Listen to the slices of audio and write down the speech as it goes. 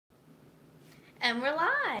And we're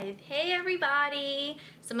live. Hey everybody.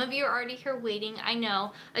 Some of you are already here waiting, I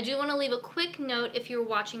know. I do want to leave a quick note if you're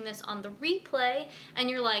watching this on the replay and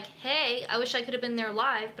you're like, hey, I wish I could have been there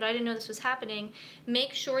live, but I didn't know this was happening.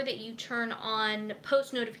 Make sure that you turn on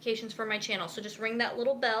post notifications for my channel. So just ring that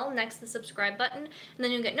little bell next to the subscribe button, and then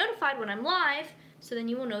you'll get notified when I'm live. So then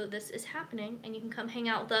you will know that this is happening and you can come hang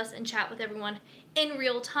out with us and chat with everyone in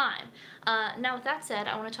real time. Now with that said,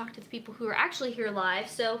 I want to talk to the people who are actually here live.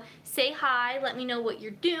 So say hi, let me know what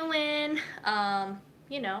you're doing,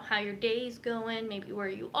 you know, how your day's going, maybe where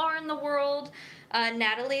you are in the world.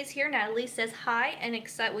 Natalie is here. Natalie says hi and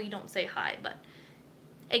excited. Well, you don't say hi, but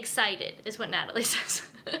excited is what Natalie says.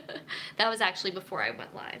 That was actually before I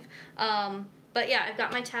went live. But yeah, I've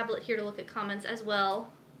got my tablet here to look at comments as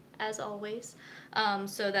well, as always,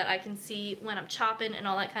 so that I can see when I'm chopping and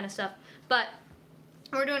all that kind of stuff. But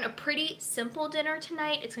we're doing a pretty simple dinner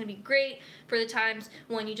tonight. It's going to be great for the times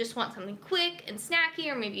when you just want something quick and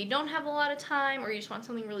snacky, or maybe you don't have a lot of time, or you just want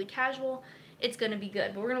something really casual. It's going to be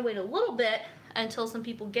good. But we're going to wait a little bit until some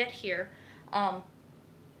people get here,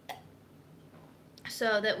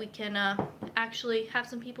 so that we can actually have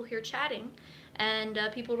some people here chatting and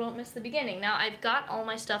people don't miss the beginning. Now I've got all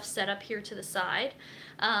my stuff set up here to the side,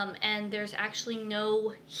 and there's actually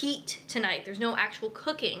no heat tonight. There's no actual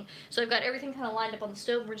cooking. So I've got everything kind of lined up on the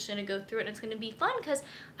stove. We're just going to go through it, and it's going to be fun because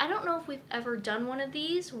I don't know if we've ever done one of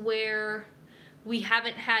these where we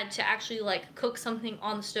haven't had to actually like cook something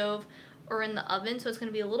on the stove or in the oven, so it's going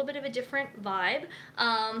to be a little bit of a different vibe,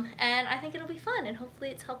 and I think it'll be fun, and hopefully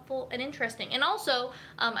it's helpful and interesting. And also,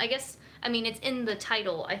 I mean, it's in the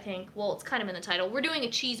title, I think. Well, it's kind of in the title. We're doing a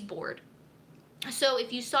cheese board. So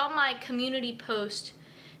if you saw my community post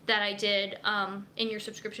that I did in your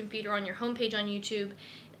subscription feed or on your homepage on YouTube,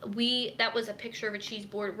 that was a picture of a cheese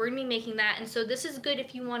board. We're gonna be making that, and so this is good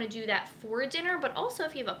if you want to do that for a dinner, but also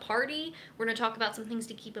if you have a party. We're gonna talk about some things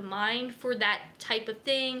to keep in mind for that type of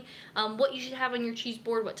thing, what you should have on your cheese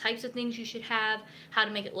board, what types of things you should have, how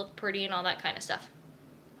to make it look pretty, and all that kind of stuff.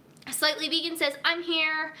 Slightly Vegan says, I'm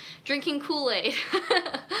here drinking Kool-Aid.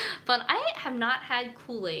 Fun. I have not had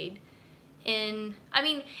Kool-Aid I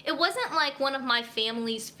mean, it wasn't like one of my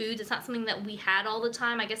family's foods. It's not something that we had all the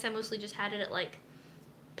time. I guess I mostly just had it at like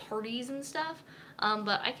parties and stuff,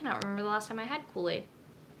 but I cannot remember the last time I had Kool-Aid.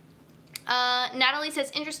 Natalie says,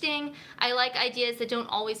 interesting. I like ideas that don't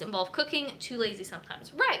always involve cooking. Too lazy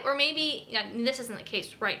sometimes. Right, or maybe, this isn't the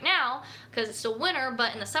case right now because it's still winter,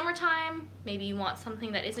 but in the summertime, maybe you want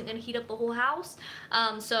something that isn't going to heat up the whole house.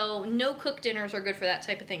 So no cook dinners are good for that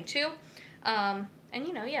type of thing too. And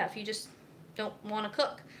you know, yeah, if you just don't want to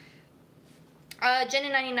cook.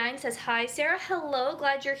 Jenna99 says, hi, Sarah. Hello,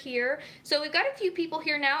 glad you're here. So we've got a few people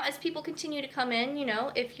here now. As people continue to come in, you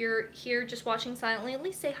know, if you're here just watching silently, at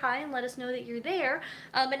least say hi and let us know that you're there.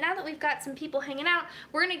 But now that we've got some people hanging out,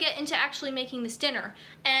 we're going to get into actually making this dinner.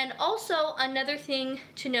 And also, another thing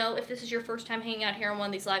to know, if this is your first time hanging out here on one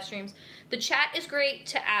of these live streams, the chat is great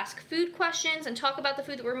to ask food questions and talk about the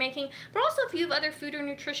food that we're making, but also if you have other food or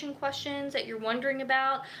nutrition questions that you're wondering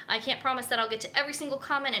about. I can't promise that I'll get to every single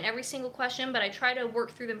comment and every single question, but I try to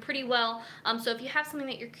work through them pretty well. So if you have something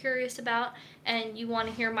that you're curious about and you want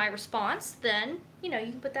to hear my response, then, you know,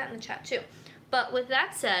 you can put that in the chat too. But with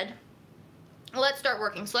that said, let's start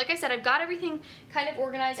working. So like I said, I've got everything kind of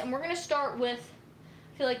organized, and we're going to start with,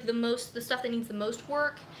 I feel like the stuff that needs the most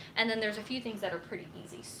work, and then there's a few things that are pretty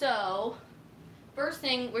easy. So first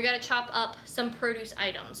thing, we got to chop up some produce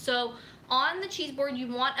items. So on the cheese board, you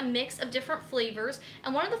want a mix of different flavors,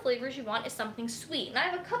 and one of the flavors you want is something sweet. And I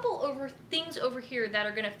have a couple things over here that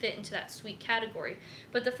are going to fit into that sweet category.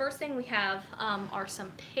 But the first thing we have are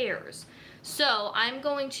some pears. So I'm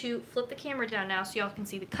going to flip the camera down now so y'all can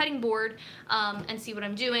see the cutting board and see what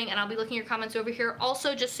I'm doing, and I'll be looking at your comments over here.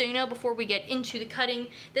 Also, just so you know, before we get into the cutting,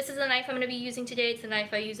 this is the knife I'm going to be using today. It's the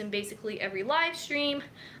knife I use in basically every live stream.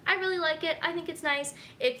 I really like it. I think it's nice.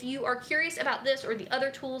 If you are curious about this or the other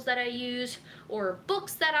tools that I use, or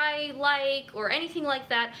books that I like, or anything like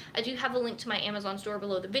that, I do have a link to my Amazon store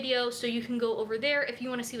below the video, so you can go over there if you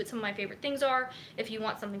want to see what some of my favorite things are, if you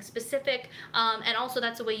want something specific, and also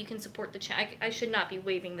that's a way you can support the channel. I should not be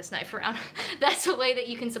waving this knife around. That's a way that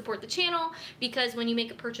you can support the channel, because when you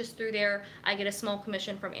make a purchase through there, I get a small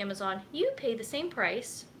commission from Amazon. You pay the same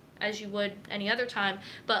price as you would any other time,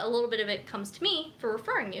 but a little bit of it comes to me for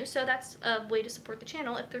referring you, so that's a way to support the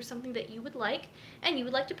channel if there's something that you would like and you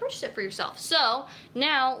would like to purchase it for yourself. So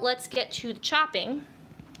now let's get to the chopping.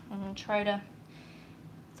 I'm gonna try to,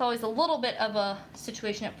 it's always a little bit of a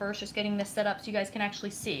situation at first, just getting this set up so you guys can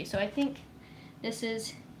actually see. So I think this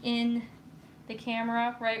is in the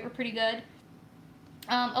camera, right? We're pretty good.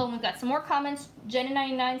 Oh, and we've got some more comments.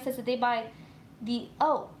 Jenna99 says that they buy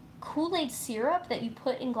oh, Kool-Aid syrup that you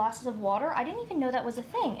put in glasses of water. I didn't even know that was a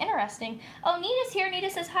thing. Interesting. Oh, Nita's here. Nita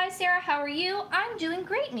says, hi, Sarah. How are you? I'm doing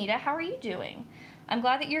great, Nita. How are you doing? I'm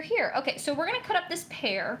glad that you're here. Okay, so we're going to cut up this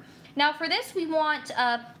pear. Now for this, we want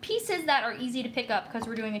pieces that are easy to pick up because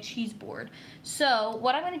we're doing a cheese board. So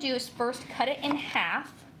what I'm going to do is first cut it in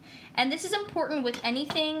half. And this is important with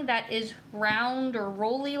anything that is round or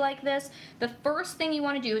rolly like this. The first thing you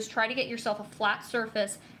want to do is try to get yourself a flat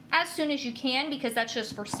surface as soon as you can, because that's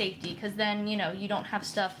just for safety, because then, you know, you don't have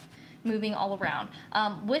stuff moving all around.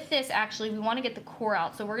 With this, actually, we want to get the core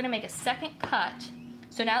out, so we're going to make a second cut.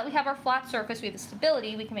 So now that we have our flat surface, we have the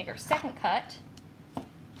stability, we can make our second cut.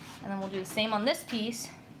 And then we'll do the same on this piece.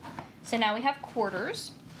 So now we have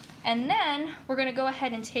quarters. And then we're going to go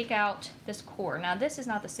ahead and take out this core. Now this is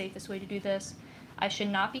not the safest way to do this. I should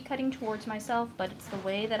not be cutting towards myself, but it's the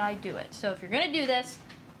way that I do it. So if you're going to do this,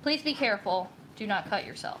 please be careful. Do not cut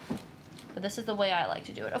yourself. But this is the way I like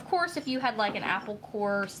to do it. Of course, if you had like an apple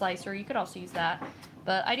core slicer, you could also use that.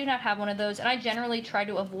 But I do not have one of those, and I generally try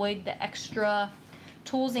to avoid the extra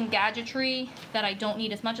tools and gadgetry that I don't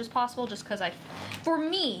need as much as possible, just because for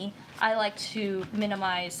me, I like to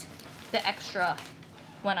minimize the extra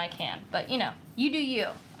when I can. But, you know, you do you.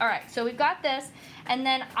 All right, so we've got this, and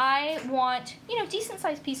then I want, you know,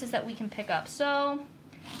 decent-sized pieces that we can pick up. So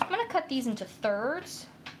I'm going to cut these into thirds.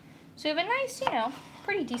 So you have a nice, you know,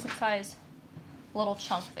 pretty decent-sized little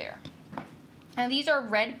chunk there. And these are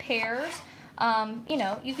red pears. You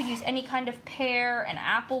know, you could use any kind of pear. An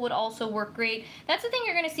apple would also work great. That's the thing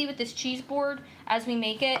you're going to see with this cheese board as we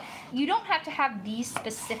make it. You don't have to have these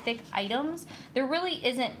specific items. There really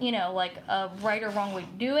isn't, you know, like a right or wrong way to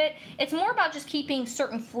do it. It's more about just keeping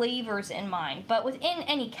certain flavors in mind. But within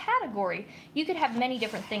any category, you could have many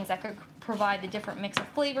different things that could provide the different mix of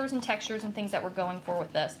flavors and textures and things that we're going for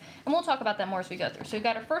with this. And we'll talk about that more as we go through. So we've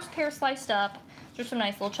got our first pear sliced up. There's some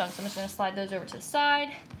nice little chunks. I'm just going to slide those over to the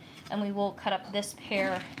side. And we will cut up this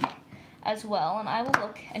pear as well. And I will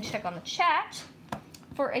look and check on the chat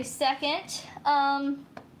for a second. Oh,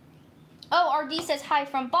 RD says hi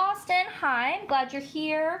from Boston. Hi, I'm glad you're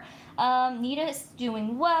here. Nita is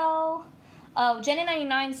doing well. Oh,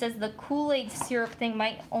 Jenny99 says the Kool-Aid syrup thing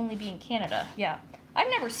might only be in Canada. Yeah, I've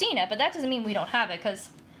never seen it, but that doesn't mean we don't have it, because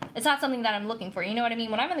it's not something that I'm looking for. You know what I mean?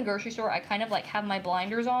 When I'm in the grocery store, I kind of like have my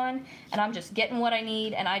blinders on, and I'm just getting what I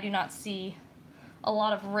need, and I do not see a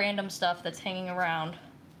lot of random stuff that's hanging around,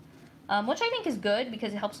 which I think is good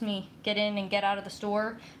because it helps me get in and get out of the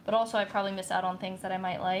store, but also I probably miss out on things that I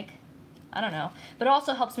might like. I don't know. But it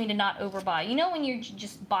also helps me to not overbuy. You know when you're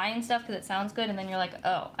just buying stuff because it sounds good and then you're like,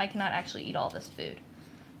 oh, I cannot actually eat all this food.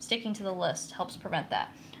 Sticking to the list helps prevent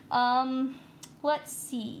that. Let's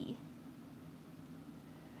see.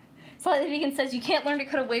 Slightly Vegan says you can't learn to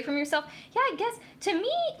cut away from yourself. Yeah, I guess to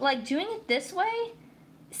me, like doing it this way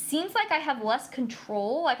seems like I have less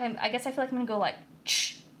control. Like I guess I feel like I'm gonna go like,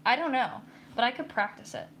 I don't know, but I could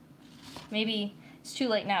practice it. Maybe it's too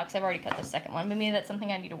late now because I've already cut the second one, but maybe that's something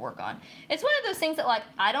I need to work on. It's one of those things that like,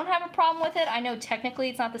 I don't have a problem with it. I know technically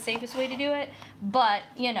it's not the safest way to do it, but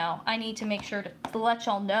you know, I need to make sure to let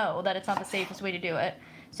y'all know that it's not the safest way to do it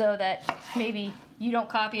so that maybe you don't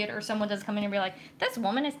copy it or someone does come in and be like, this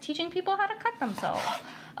woman is teaching people how to cut themselves.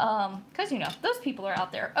 Because, you know, those people are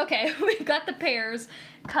out there. Okay, we've got the pears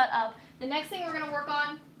cut up. The next thing we're going to work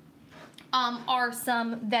on are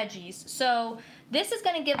some veggies. So this is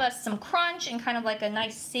going to give us some crunch and kind of like a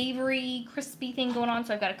nice savory, crispy thing going on.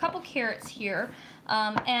 So I've got a couple carrots here.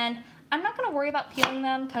 And I'm not going to worry about peeling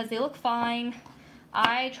them because they look fine.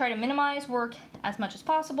 I try to minimize work as much as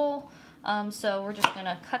possible. So we're just going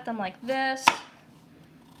to cut them like this.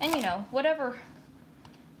 And, you know, whatever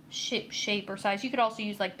shape or size. You could also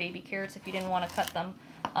use like baby carrots if you didn't want to cut them,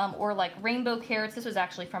 or like rainbow carrots. This was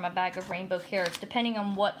actually from a bag of rainbow carrots. Depending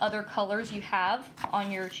on what other colors you have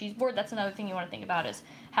on your cheese board, that's another thing you want to think about, is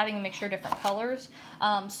having a mixture of different colors.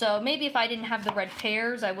 So maybe if I didn't have the red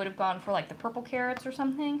pears, I would have gone for like the purple carrots or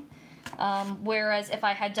something. Whereas if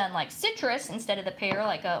I had done like citrus instead of the pear,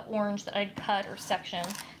 like a orange that I'd cut or section,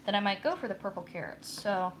 then I might go for the purple carrots.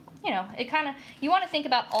 So, you know, it kind of, you want to think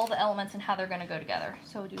about all the elements and how they're going to go together.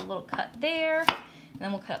 So we'll do a little cut there, and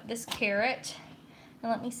then we'll cut up this carrot.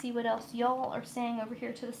 And let me see what else y'all are saying over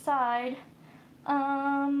here to the side.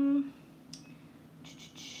 Oh,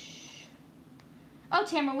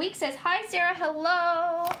 Tamara Week says, hi Sarah,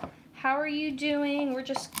 hello. How are you doing? We're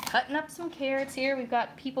just cutting up some carrots here. We've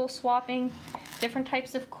got people swapping different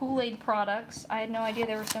types of Kool-Aid products. I had no idea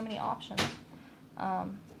there were so many options.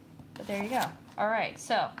 But there you go. All right,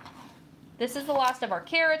 so this is the last of our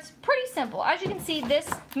carrots. Pretty simple. As you can see, this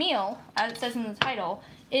meal, as it says in the title,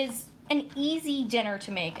 is an easy dinner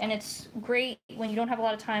to make, and it's great when you don't have a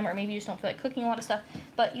lot of time, or maybe you just don't feel like cooking a lot of stuff,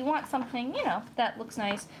 but you want something, you know, that looks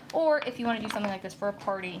nice, or if you want to do something like this for a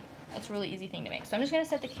party, it's a really easy thing to make. So I'm just going to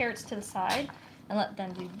set the carrots to the side and let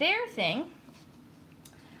them do their thing,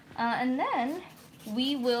 and then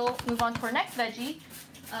we will move on to our next veggie.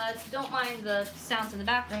 Don't mind the sounds in the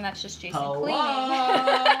background, that's just Jason cleaning.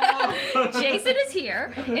 Jason is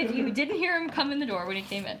here, if you didn't hear him come in the door when he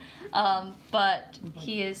came in. But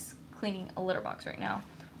he is cleaning a litter box right now,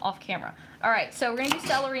 off camera. Alright, so we're going to do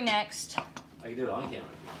celery next. I can do it on camera.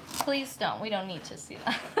 Please don't, we don't need to see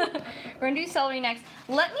that. We're going to do celery next.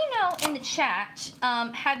 Let me know in the chat,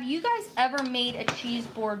 have you guys ever made a cheese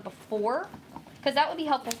board before? Because that would be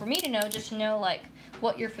helpful for me to know, just to know, like,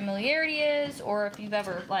 what your familiarity is, or if you've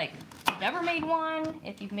ever, like, never made one,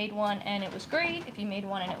 if you've made one and it was great, if you made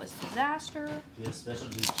one and it was a disaster. Yeah,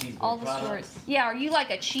 specialty cheese board all the stories. Yeah, are you like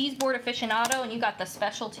a cheese board aficionado and you got the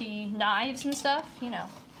specialty knives and stuff? You know.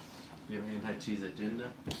 You have an anti-cheese agenda?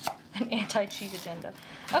 An anti-cheese agenda.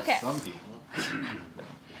 Okay. Some people.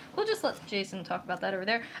 We'll just let Jason talk about that over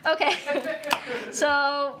there. Okay.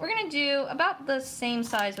 So we're going to do about the same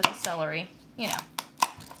size with the celery. You know.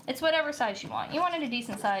 It's whatever size you want. You want it a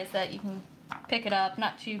decent size that you can pick it up.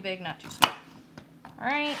 Not too big, not too small.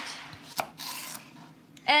 Alright.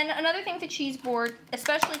 And another thing to cheese board,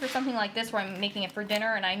 especially for something like this where I'm making it for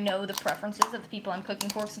dinner and I know the preferences of the people I'm cooking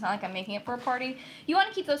for, because it's not like I'm making it for a party, you want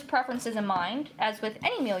to keep those preferences in mind, as with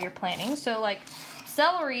any meal you're planning. So, like,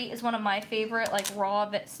 celery is one of my favorite, like, raw,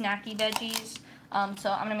 snacky veggies.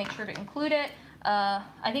 So I'm going to make sure to include it.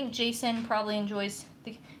 I think Jason probably enjoys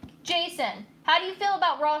the... Jason, how do you feel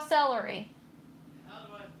about raw celery? How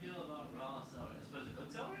do I feel about raw celery? As opposed to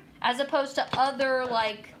cooked celery? As opposed to other,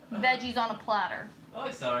 like, veggies on a platter. I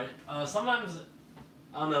like celery. Sometimes,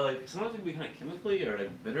 I don't know, like, sometimes it can be kind of chemically or,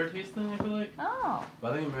 like, bitter tasting, I feel like. Oh.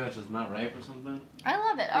 But I think maybe it's just not ripe or something. I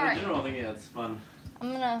love it. All right. In general, I think, yeah, it's fun. I'm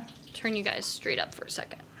going to turn you guys straight up for a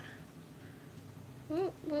second.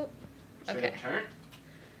 Whoop, whoop. Okay. Turn?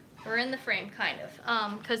 We're in the frame, kind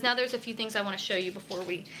of. Because now there's a few things I want to show you before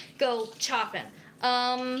we go chopping.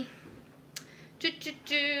 Oh,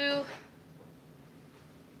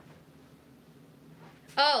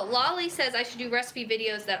 Lolly says I should do recipe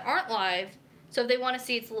videos that aren't live, so if they want to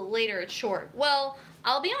see it's a little later, it's short. Well,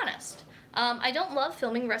 I'll be honest. I don't love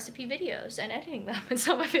filming recipe videos and editing them. It's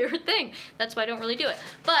not my favorite thing. That's why I don't really do it.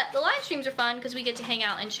 But the live streams are fun because we get to hang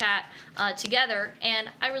out and chat together, and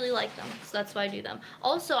I really like them, so that's why I do them.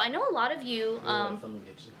 Also, I know a lot of you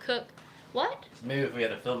cook. What? Maybe if we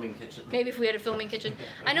had a filming kitchen. Maybe if we had a filming kitchen.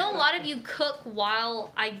 I know a lot of you cook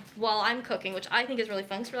while I'm cooking, which I think is really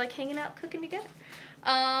fun because we're like hanging out cooking together.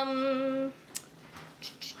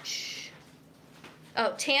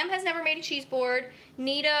 Oh, Tam has never made a cheese board.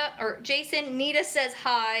 Jason says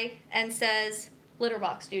hi and says litter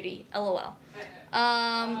box duty, LOL.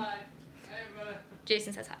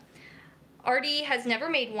 Jason says hi. Artie has never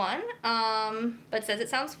made one, but says it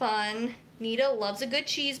sounds fun. Nita loves a good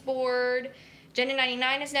cheese board. Jenna99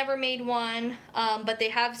 has never made one, but they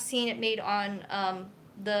have seen it made on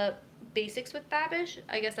the Basics with Babish.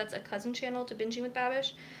 I guess that's a cousin channel to Binging with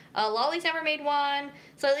Babish. Lolly's never made one.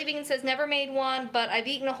 Slightly Vegan says never made one, but I've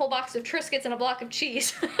eaten a whole box of Triscuits and a block of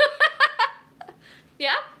cheese.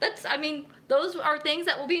 Yeah, those are things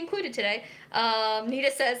that will be included today.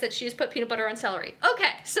 Nita says that she has put peanut butter on celery.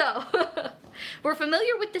 Okay, so we're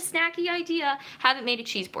familiar with the snacky idea, haven't made a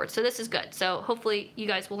cheese board, so this is good. So hopefully you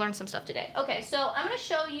guys will learn some stuff today. Okay, so I'm going to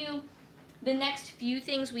show you the next few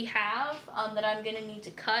things we have that I'm going to need to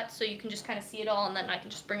cut so you can just kind of see it all, and then I can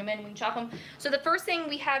just bring them in and we can chop them. So the first thing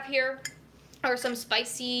we have here are some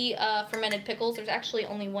spicy fermented pickles. There's actually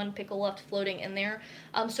only one pickle left floating in there.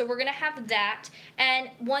 So we're going to have that. And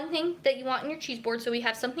one thing that you want in your cheese board, so we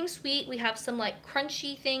have something sweet. We have some like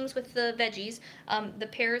crunchy things with the veggies. The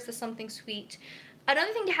pears is something sweet.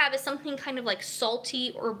 Another thing to have is something kind of like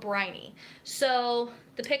salty or briny. So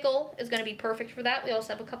the pickle is going to be perfect for that. We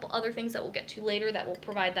also have a couple other things that we'll get to later that will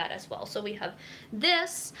provide that as well. So we have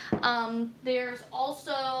this. There's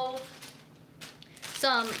also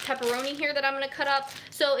some pepperoni here that I'm going to cut up.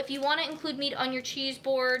 So if you want to include meat on your cheese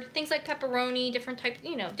board, things like pepperoni, different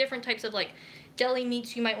types of like deli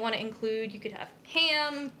meats you might want to include. You could have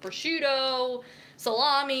ham, prosciutto,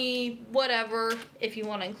 salami, whatever. If you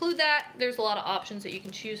want to include that, there's a lot of options that you can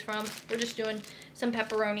choose from. We're just doing some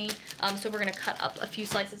pepperoni, so we're going to cut up a few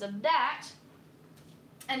slices of that.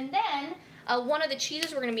 And then one of the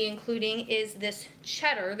cheeses we're going to be including is this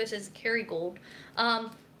cheddar. This is Kerrygold.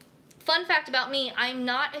 Fun fact about me, I'm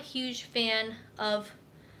not a huge fan of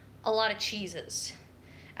a lot of cheeses.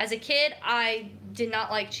 As a kid, I did not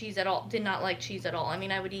like cheese at all. Did not like cheese at all. I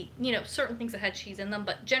mean, I would eat, you know, certain things that had cheese in them,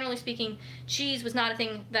 but generally speaking, cheese was not a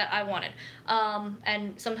thing that I wanted.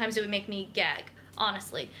 And sometimes it would make me gag,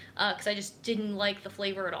 honestly, because I just didn't like the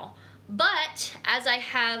flavor at all. But as I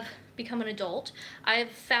have become an adult, I've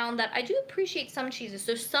found that I do appreciate some cheeses.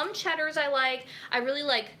 So some cheddars I like. I really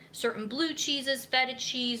like certain blue cheeses, feta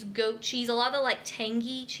cheese, goat cheese, a lot of the like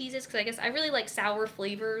tangy cheeses, because I guess I really like sour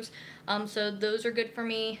flavors. So those are good for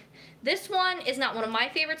me. This one is not one of my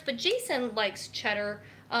favorites, but Jason likes cheddar.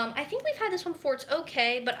 I think we've had this one before. It's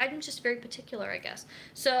okay, but I'm just very particular, I guess.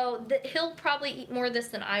 So he'll probably eat more of this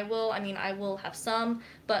than I will. I mean, I will have some,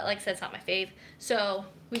 but like I said, it's not my fave. So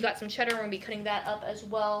we've got some cheddar. We're going to be cutting that up as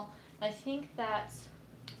well. I think that's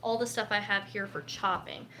all the stuff I have here for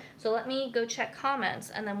chopping. So let me go check comments,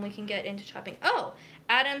 and then we can get into chopping. Oh,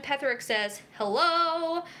 Adam Petherick says,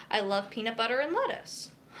 hello, I love peanut butter and lettuce.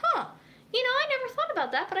 Huh. You know, I never thought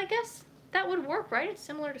about that, but I guess that would work, right? It's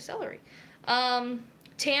similar to celery.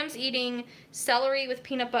 Tam's eating celery with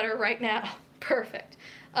peanut butter right now. Perfect.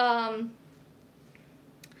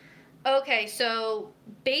 Okay, so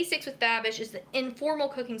Basics with Babish is the informal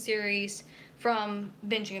cooking series from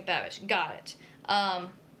Binging with Babish. Got it.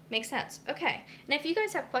 Makes sense. Okay. And if you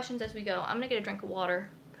guys have questions as we go, I'm going to get a drink of water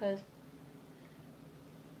because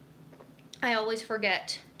I always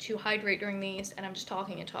forget to hydrate during these, and I'm just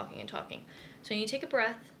talking and talking and talking. So you take a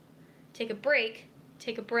breath, take a break,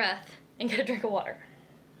 take a breath, and get a drink of water.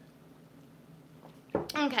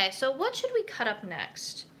 Okay, so what should we cut up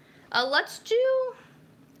next? Let's do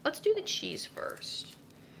the cheese first.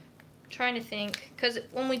 I'm trying to think, because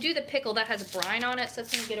when we do the pickle, that has brine on it, so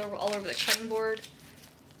that's going to get all over the cutting board.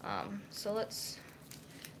 So let's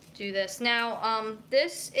do this. Now,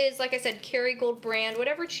 this is, like I said, Kerrygold brand.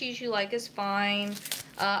 Whatever cheese you like is fine.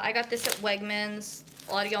 I got this at Wegmans.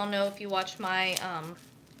 A lot of y'all know if you watched my,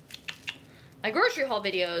 my grocery haul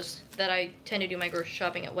videos that I tend to do my grocery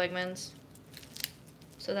shopping at Wegmans.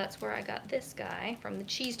 So that's where I got this guy from the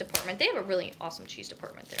cheese department. They have a really awesome cheese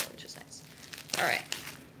department there, which is nice. All right,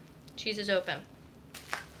 cheese is open.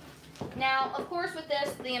 Now, of course, with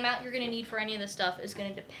this, the amount you're going to need for any of this stuff is going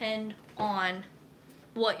to depend on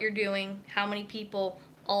what you're doing, how many people,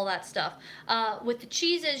 all that stuff. With the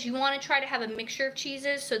cheeses, you want to try to have a mixture of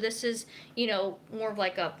cheeses. So this is, you know, more of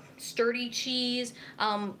like a sturdy cheese.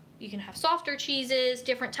 You can have softer cheeses,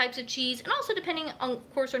 different types of cheese, and also depending on,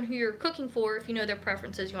 of course, on who you're cooking for, if you know their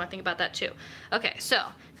preferences, you want to think about that too. Okay, so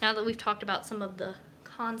now that we've talked about some of the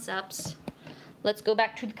concepts, let's go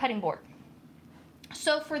back to the cutting board.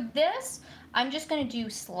 So for this, I'm just going to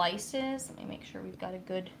do slices. Let me make sure we've got a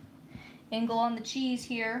good angle on the cheese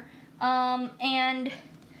here. And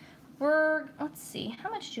let's see,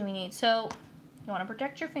 how much do we need? So you want to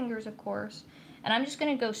protect your fingers, of course, and I'm just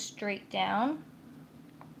going to go straight down.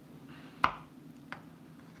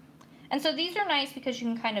 And so these are nice because you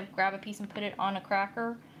can kind of grab a piece and put it on a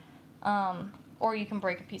cracker, or you can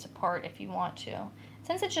break a piece apart if you want to.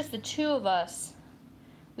 Since it's just the two of us,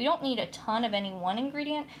 we don't need a ton of any one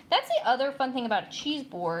ingredient. That's the other fun thing about a cheese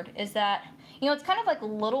board is that, you know, it's kind of like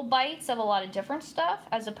little bites of a lot of different stuff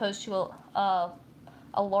as opposed to a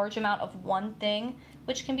large amount of one thing,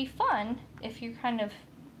 which can be fun if you're kind of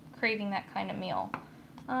craving that kind of meal.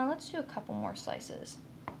 Let's do a couple more slices.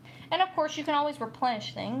 And of course, you can always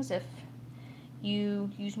replenish things if you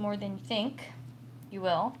use more than you think you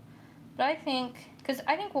will. But I think, because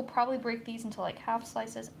I think we'll probably break these into like half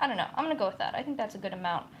slices. I don't know. I'm going to go with that. I think that's a good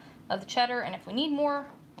amount of the cheddar, and if we need more,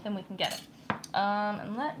 then we can get it.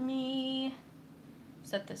 And let me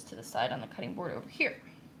set this to the side on the cutting board over here.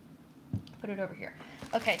 Put it over here.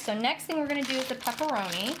 Okay, so next thing we're going to do is the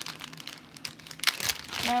pepperoni.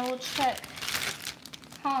 Now we'll check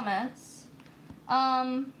comments.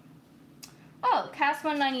 Oh,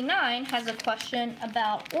 Cast199 has a question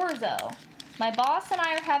about orzo. My boss and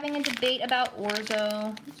I are having a debate about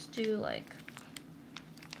orzo. Let's do like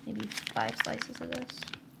maybe 5 slices of this.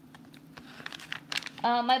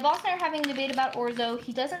 My boss and I are having a debate about orzo.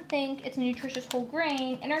 He doesn't think it's a nutritious whole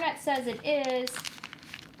grain. Internet says it is.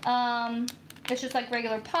 It's just like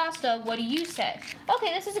regular pasta. What do you say?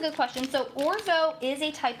 Okay, this is a good question. So orzo is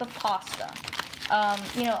a type of pasta.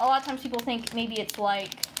 You know, a lot of times people think maybe it's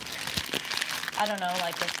like, I don't know,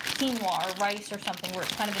 like a quinoa or rice or something where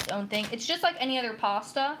it's kind of its own thing. It's just like any other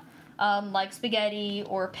pasta, like spaghetti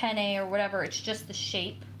or penne or whatever. It's just the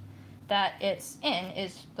shape that it's in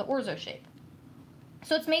is the orzo shape.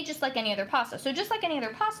 So it's made just like any other pasta. So just like any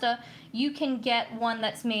other pasta, you can get one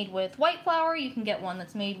that's made with white flour. You can get one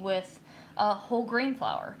that's made with whole grain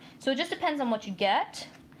flour. So it just depends on what you get.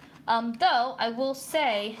 Though I will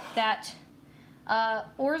say that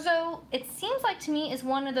Orzo, it seems like to me, is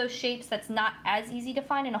one of those shapes that's not as easy to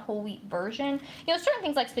find in a whole wheat version. You know, certain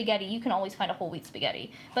things like spaghetti, you can always find a whole wheat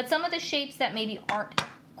spaghetti. But some of the shapes that maybe aren't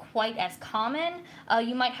quite as common,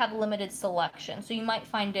 you might have limited selection. So you might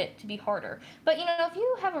find it to be harder. But, you know, if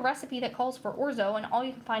you have a recipe that calls for orzo and all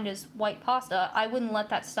you can find is white pasta, I wouldn't let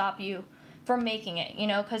that stop you from making it, you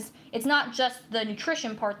know, because it's not just the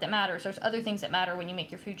nutrition part that matters. There's other things that matter when you make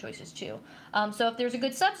your food choices too. So if there's a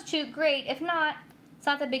good substitute, great. If not, it's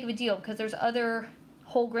not that big of a deal because there's other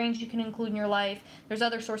whole grains you can include in your life. There's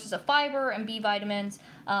other sources of fiber and B vitamins.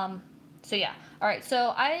 So yeah. All right.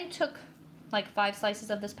 So I took like 5 slices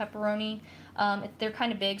of this pepperoni. They're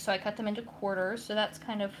kind of big, so I cut them into quarters. So that's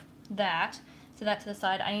kind of that. So that to the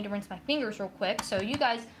side. I need to rinse my fingers real quick. So you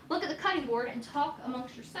guys look at the cutting board and talk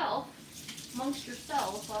amongst yourselves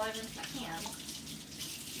while I rinse my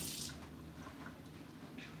hands.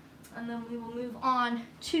 And then we will move on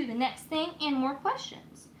to the next thing and more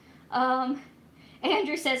questions.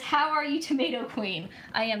 Andrew says, how are you, tomato queen?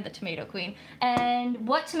 I am the tomato queen. And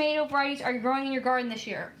what tomato varieties are you growing in your garden this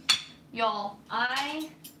year? Y'all, I'm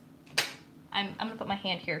gonna put my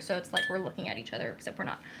hand here so it's like we're looking at each other, except we're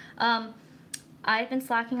not. I've been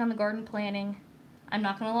slacking on the garden planning. I'm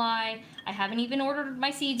not gonna lie, I haven't even ordered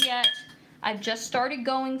my seeds yet. I've just started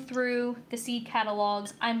going through the seed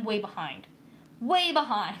catalogs. I'm way behind. Way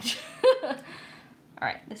behind.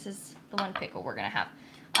 Alright, this is the one pickle we're gonna have.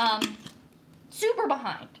 Super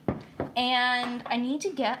behind. And I need to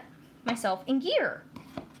get myself in gear.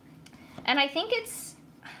 And I think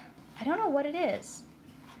I don't know what it is.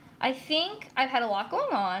 I think I've had a lot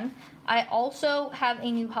going on. I also have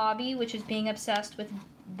a new hobby, which is being obsessed with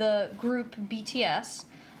the group BTS,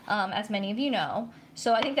 as many of you know.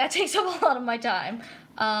 So I think that takes up a lot of my time.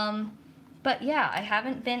 But yeah, I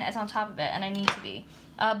haven't been as on top of it, and I need to be.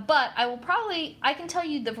 But I can tell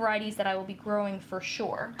you the varieties that I will be growing for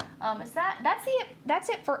sure. That's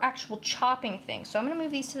it for actual chopping things. So I'm gonna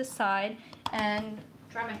move these to the side and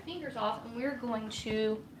dry my fingers off, and we're going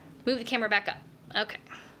to move the camera back up. Okay,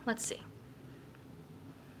 let's see.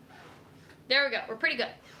 There we go, we're pretty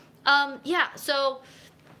good. Yeah, so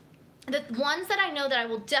the ones that I know that I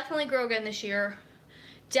will definitely grow again this year,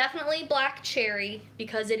 definitely black cherry,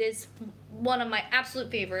 because it is one of my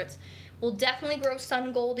absolute favorites. We'll definitely grow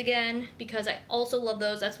sun gold again, because I also love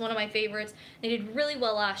those. That's one of my favorites. They did really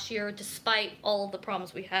well last year, despite all of the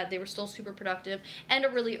problems we had. They were still super productive, and a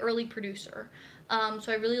really early producer.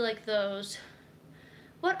 So I really like those.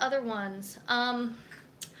 What other ones?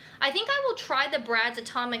 I think I will try the Brad's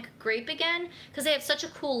Atomic Grape again because they have such a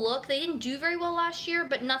cool look. They didn't do very well last year,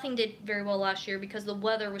 but nothing did very well last year because the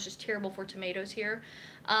weather was just terrible for tomatoes here.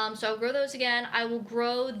 So I'll grow those again. I will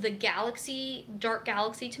grow the Dark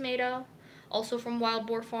Galaxy tomato, also from Wild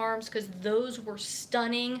Boar Farms, because those were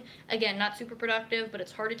stunning. Again, not super productive, but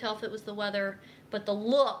it's hard to tell if it was the weather, but the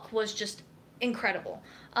look was just incredible.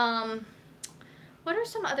 What are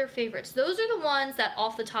some other favorites? Those are the ones that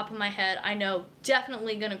off the top of my head I know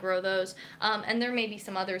definitely gonna grow those. And there may be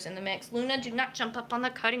some others in the mix. Luna, do not jump up on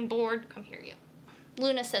the cutting board. Come here, you.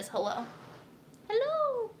 Luna says hello.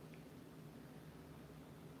 Hello.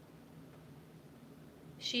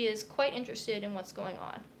 She is quite interested in what's going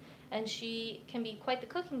on. And she can be quite the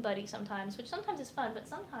cooking buddy sometimes, which sometimes is fun, but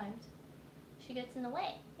sometimes she gets in the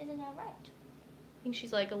way. Isn't that right? I think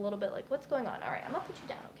she's like a little bit like, what's going on? All right, I'm gonna put you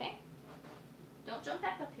down, okay? Don't jump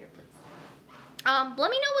back up here, please. Let me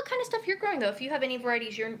know what kind of stuff you're growing, though. If you have any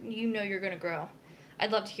varieties you know you're going to grow.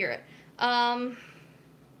 I'd love to hear it.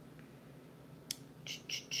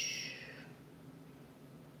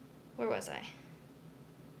 Where was I?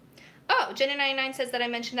 Oh, Jenna99 says that I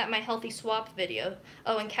mentioned that in my Healthy Swap video.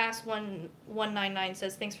 Oh, and Cass1199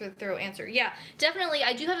 says, thanks for the thorough answer. Yeah, definitely.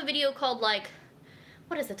 I do have a video called, like,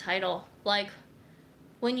 what is the title? Like,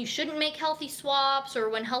 when you shouldn't make healthy swaps, or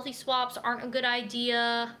when healthy swaps aren't a good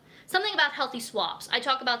idea. Something about healthy swaps. I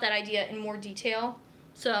talk about that idea in more detail.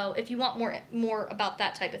 So if you want more about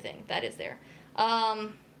that type of thing, that is there.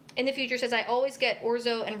 In the future says, I always get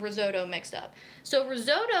orzo and risotto mixed up. So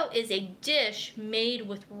risotto is a dish made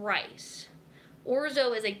with rice.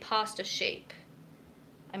 Orzo is a pasta shape.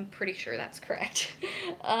 I'm pretty sure that's correct.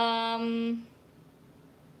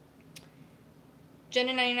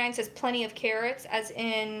 Jenna99 says plenty of carrots, as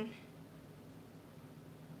in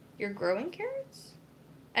you're growing carrots?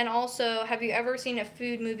 And also, have you ever seen a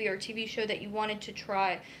food movie or TV show that you wanted to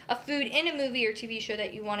try? A food in a movie or TV show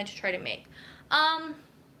that you wanted to try to make?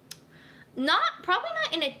 Probably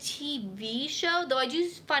not in a TV show, though I do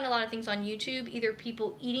find a lot of things on YouTube, either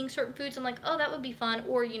people eating certain foods, I'm like, oh, that would be fun,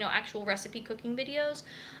 or, actual recipe cooking videos.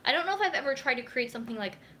 I don't know if I've ever tried to create something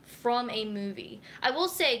like from a movie. I will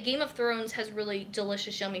say Game of Thrones has really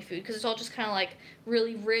delicious, yummy food, because it's all just kind of like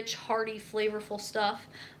really rich, hearty, flavorful stuff.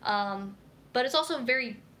 But it's also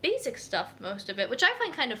very basic stuff, most of it, which I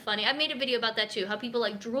find kind of funny. I made a video about that too, how people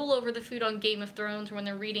like drool over the food on Game of Thrones when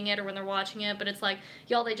they're reading it or when they're watching it, but it's like,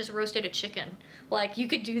 y'all, they just roasted a chicken. Like, you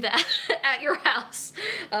could do that at your house.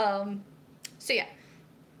 So yeah.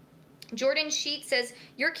 Jordan Sheet says,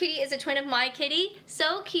 your kitty is a twin of my kitty.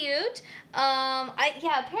 So cute. I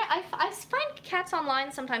find cats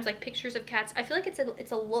online sometimes, like pictures of cats. I feel like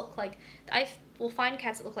it's a look, like, I will find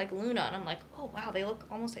cats that look like Luna, and I'm like, oh wow, they look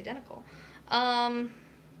almost identical.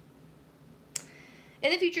 In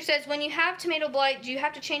the future says, when you have tomato blight, do you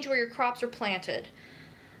have to change where your crops are planted?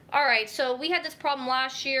 All right, so we had this problem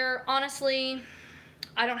last year. Honestly,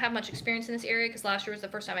 I don't have much experience in this area because last year was the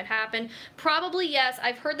first time it happened. Probably yes.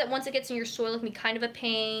 I've heard that once it gets in your soil, it can be kind of a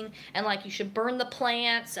pain, and like you should burn the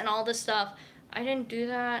plants and all this stuff. I didn't do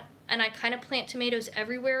that, and I kind of plant tomatoes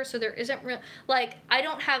everywhere, so there isn't real, like, I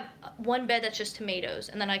don't have one bed that's just tomatoes,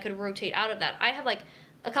 and then I could rotate out of that. I have like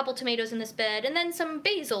a couple tomatoes in this bed, and then some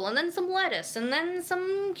basil, and then some lettuce, and then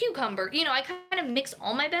some cucumber. I kind of mix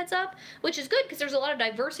all my beds up, which is good because there's a lot of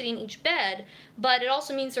diversity in each bed, but it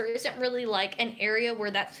also means there isn't really like an area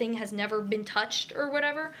where that thing has never been touched or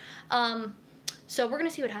whatever. So we're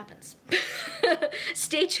gonna see what happens.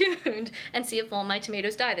 Stay tuned and see if all my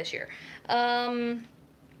tomatoes die this year.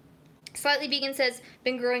 Slightly Vegan says,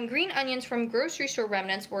 been growing green onions from grocery store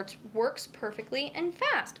remnants, where it works perfectly and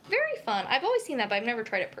fast. Very fun. I've always seen that, but I've never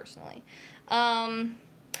tried it personally. Oh,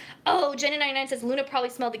 Jenna99 says, Luna probably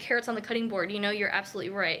smelled the carrots on the cutting board. You're absolutely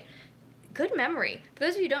right. Good memory. For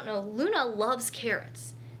those of you who don't know, Luna loves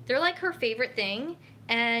carrots. They're like her favorite thing.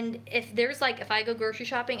 And if I go grocery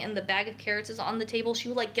shopping and the bag of carrots is on the table, she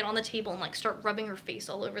will like get on the table and like start rubbing her face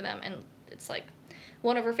all over them. And it's like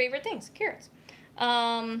one of her favorite things, carrots.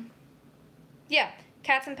 Yeah,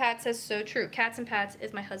 Cats and Pats says so true. Cats and Pats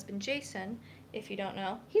is my husband Jason, if you don't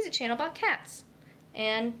know. He's a channel about cats.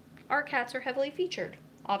 And our cats are heavily featured,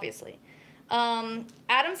 obviously.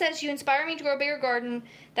 Adam says, you inspire me to grow a bigger garden.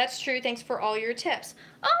 That's true. Thanks for all your tips.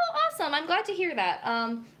 Oh, awesome. I'm glad to hear that.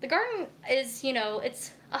 The garden is,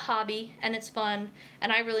 it's a hobby and it's fun.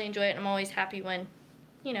 And I really enjoy it. And I'm always happy when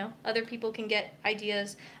other people can get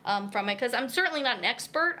ideas from it, because I'm certainly not an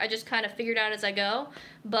expert. I just kind of figured out as I go,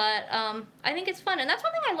 but I think it's fun, and that's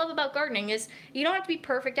one thing I love about gardening is you don't have to be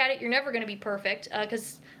perfect at it. You're never going to be perfect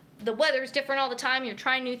because the weather's different all the time. You're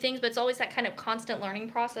trying new things, but it's always that kind of constant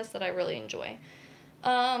learning process that I really enjoy.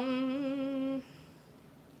 Jenny99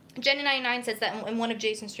 says that in one of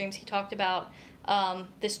Jason's streams he talked about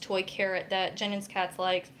this toy carrot that Jennings cats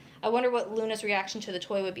likes. I wonder what Luna's reaction to the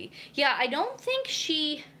toy would be. Yeah, I don't think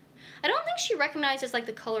she recognizes like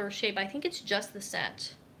the color or shape. I think it's just the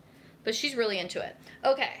scent. But she's really into it.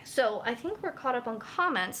 Okay, so I think we're caught up on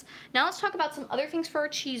comments. Now let's talk about some other things for our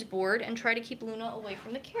cheese board and try to keep Luna away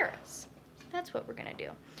from the carrots. That's what we're gonna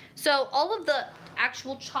do. So all of the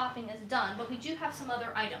actual chopping is done, but we do have some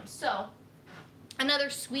other items. So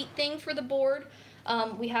another sweet thing for the board,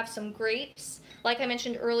 we have some grapes. Like I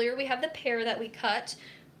mentioned earlier, we have the pear that we cut.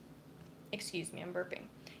 Excuse me, I'm burping.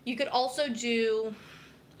 You could also do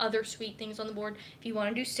other sweet things on the board if you want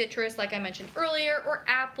to do citrus, like I mentioned earlier, or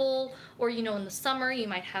apple, or in the summer you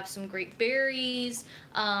might have some great berries.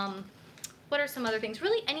 What are some other things?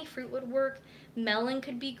 Really, any fruit would work. Melon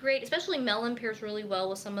could be great, especially melon pairs really well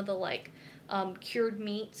with some of the like cured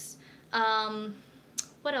meats.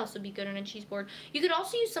 What else would be good on a cheese board? You could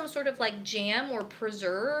also use some sort of like jam or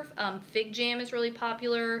preserve. Fig jam is really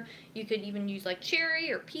popular. You could even use like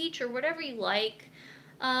cherry or peach or whatever you like.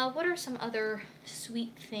 What are some other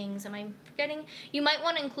sweet things? Am I forgetting? You might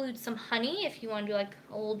want to include some honey if you want to do like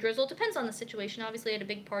a little drizzle. Depends on the situation. Obviously at a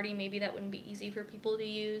big party, maybe that wouldn't be easy for people to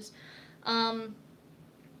use. Trying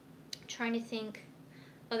to think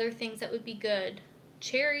other things that would be good.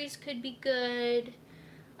 Cherries could be good.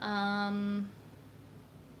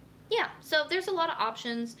 Yeah, so there's a lot of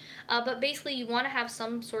options, but basically you want to have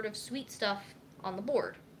some sort of sweet stuff on the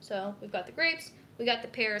board. So we've got the grapes, we got the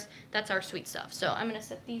pears, that's our sweet stuff. So I'm going to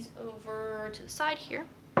set these over to the side here.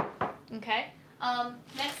 Okay,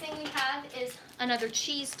 next thing we have is another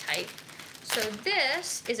cheese type. So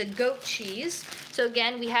this is a goat cheese. So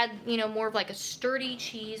again, we had, more of like a sturdy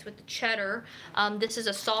cheese with the cheddar. This is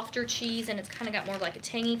a softer cheese, and it's kind of got more of like a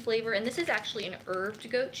tangy flavor. And this is actually an herbed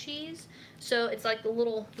goat cheese. So it's like the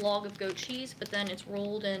little log of goat cheese, but then it's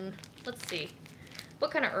rolled in, let's see, what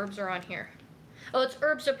kind of herbs are on here? Oh, it's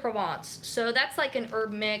herbs de Provence. So that's like an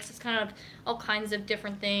herb mix. It's kind of all kinds of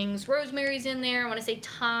different things. Rosemary's in there. I want to say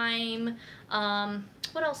thyme.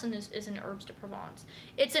 What else is in herbs de Provence?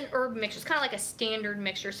 It's an herb mixture. It's kind of like a standard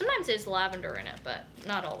mixture. Sometimes there's lavender in it, but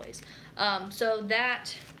not always. So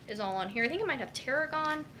that is all on here. I think it might have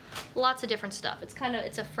tarragon. Lots of different stuff.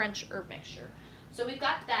 It's a French herb mixture. So we've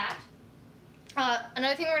got that.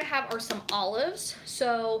 Another thing we're gonna have are some olives.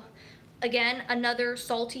 So again, another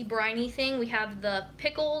salty, briny thing. We have the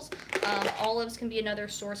pickles. Olives can be another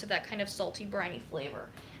source of that kind of salty, briny flavor.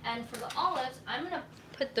 And for the olives, I'm gonna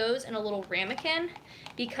put those in a little ramekin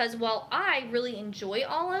because while I really enjoy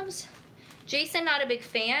olives, Jason not a big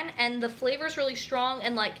fan, and the flavor's really strong,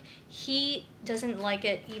 and like he doesn't like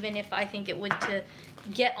it even if I think it would to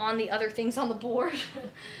get on the other things on the board.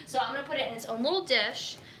 So I'm gonna put it in its own little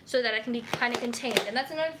dish so that it can be kind of contained. And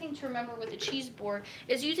that's another thing to remember with the cheese board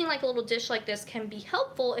is using like a little dish like this can be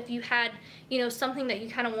helpful if you had, you know, something that you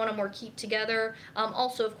kind of want to more keep together.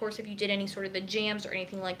 Also, of course, if you did any sort of the jams or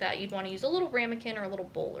anything like that, you'd want to use a little ramekin or a little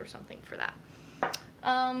bowl or something for that.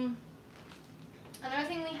 Another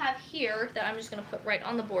thing we have here that I'm just going to put right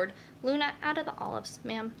on the board. Luna, out of the olives,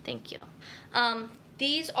 ma'am. Thank you.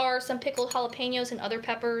 These are some pickled jalapenos and other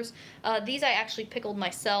peppers. These I actually pickled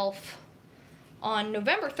myself on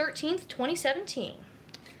November 13th, 2017.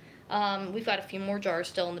 We've got a few more jars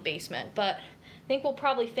still in the basement, but I think we'll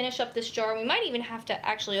probably finish up this jar. We might even have to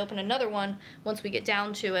actually open another one once we get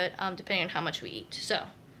down to it, depending on how much we eat. So,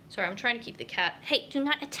 sorry, I'm trying to keep the cat. Hey, do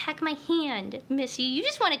not attack my hand, Missy. You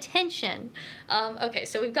just want attention. Okay,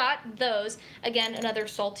 so we've got those. Again, another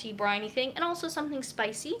salty, briny thing, and also something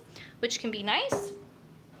spicy, which can be nice.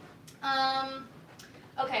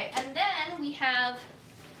 Okay, and then we have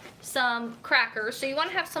some crackers. So you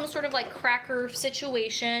want to have some sort of like cracker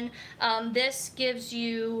situation. This gives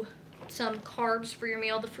you some carbs for your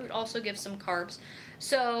meal. The fruit also gives some carbs.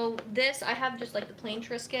 So this, I have just like the plain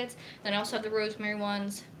Triscuits, then I also have the rosemary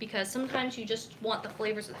ones because sometimes you just want the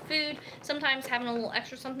flavors of the food. Sometimes having a little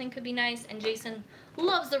extra something could be nice, and Jason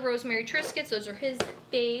loves the rosemary Triscuits. Those are his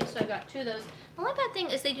faves, so I got 2 of those. The only bad thing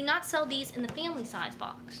is they do not sell these in the family size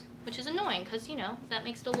box, which is annoying because, you know, that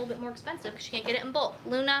makes it a little bit more expensive because you can't get it in bulk.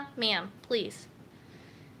 Luna, ma'am, please.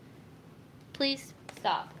 Please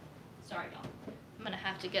stop. Sorry, y'all. I'm going to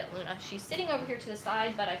have to get Luna. She's sitting over here to the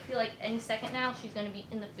side, but I feel like any second now she's going to be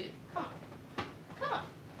in the food. Come on. Come on.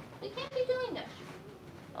 We can't be doing this.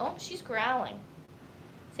 Oh, she's growling.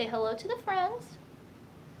 Say hello to the friends.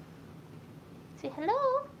 Say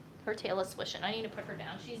hello. Her tail is swishing. I need to put her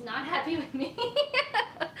down. She's not happy with me.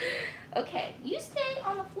 Okay, you stay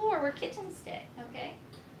on the floor where kittens stay, okay?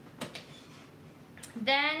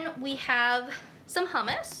 Then we have some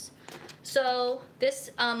hummus. So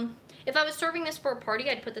this, if I was serving this for a party,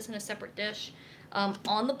 I'd put this in a separate dish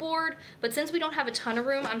on the board. But since we don't have a ton of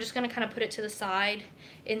room, I'm just going to kind of put it to the side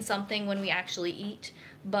in something when we actually eat.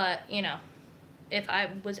 But, you know, if I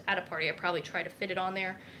was at a party, I'd probably try to fit it on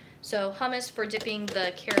there. So hummus for dipping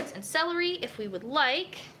the carrots and celery if we would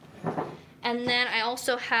like. And then I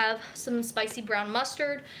also have some spicy brown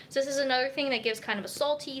mustard. So this is another thing that gives kind of a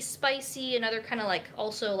salty, spicy, another kind of like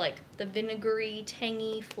also like the vinegary,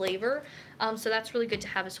 tangy flavor. So that's really good to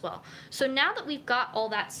have as well. So now that we've got all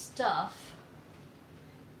that stuff,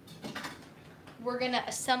 we're gonna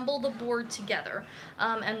assemble the board together.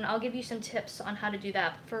 And I'll give you some tips on how to do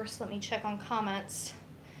that. But first, let me check on comments.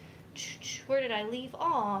 Where did I leave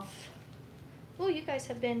off? Oh, you guys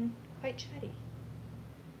have been quite chatty.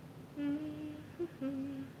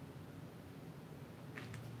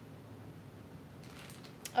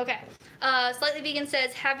 Okay. Slightly Vegan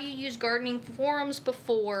says, have you used gardening forums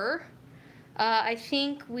before? I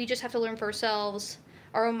think we just have to learn for ourselves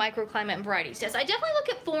our own microclimate and varieties. Yes, I definitely look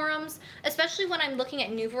at forums, especially when I'm looking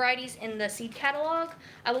at new varieties in the seed catalog.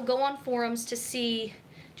 I will go on forums to see,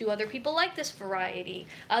 do other people like this variety?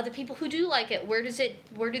 The people who do like it, where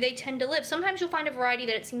do they tend to live? Sometimes you'll find a variety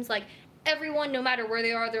that it seems like everyone, no matter where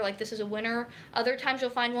they are, they're like, this is a winner. Other times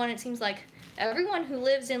you'll find one, it seems like everyone who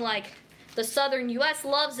lives in like the southern US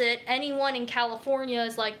loves it. Anyone in California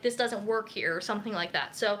is like, this doesn't work here, or something like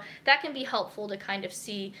that. So that can be helpful to kind of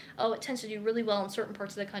see, oh, it tends to do really well in certain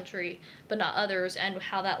parts of the country, but not others, and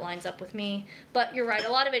how that lines up with me. But you're right,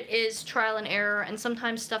 a lot of it is trial and error, and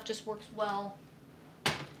sometimes stuff just works well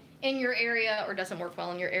in your area or doesn't work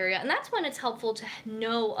well in your area. And that's when it's helpful to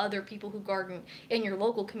know other people who garden in your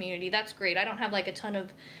local community. That's great. I don't have like a ton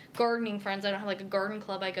of gardening friends. I don't have like a garden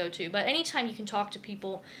club I go to. But anytime you can talk to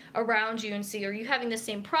people around you and see, are you having the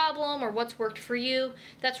same problem or what's worked for you?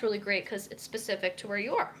 That's really great because it's specific to where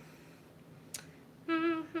you are.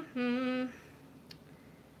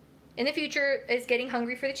 In in the future is getting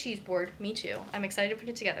hungry for the cheese board. Me too. I'm excited to put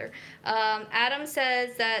it together. Adam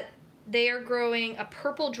says that they are growing a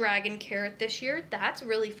purple dragon carrot this year. That's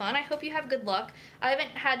really fun. I hope you have good luck. I haven't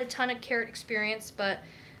had a ton of carrot experience, but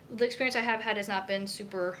the experience I have had has not been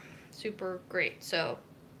super, super great. So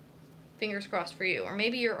fingers crossed for you. Or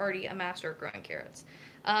maybe you're already a master at growing carrots.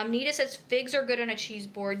 Nita says figs are good on a cheese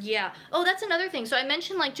board. Yeah. Oh, that's another thing. So I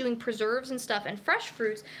mentioned like doing preserves and stuff and fresh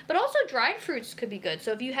fruits, but also dried fruits could be good.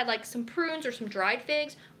 So if you had like some prunes or some dried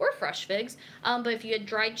figs or fresh figs, but if you had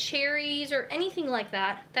dried cherries or anything like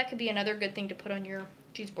that, that could be another good thing to put on your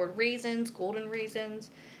cheese board. Raisins, golden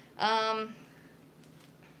raisins.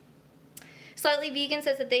 Slightly Vegan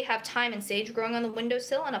says that they have thyme and sage growing on the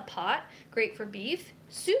windowsill in a pot. Great for beef.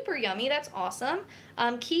 Super yummy. That's awesome.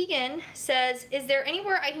 Keegan says, is there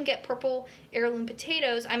anywhere I can get purple heirloom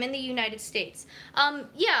potatoes? I'm in the United States.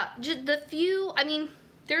 Yeah, just the few, I mean,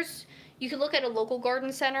 you could look at a local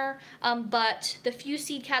garden center, but the few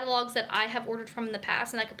seed catalogs that I have ordered from in the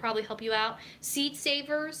past, and that could probably help you out. Seed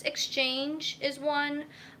Savers Exchange is one.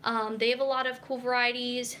 They have a lot of cool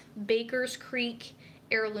varieties. Baker's Creek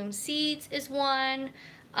Heirloom Seeds is one.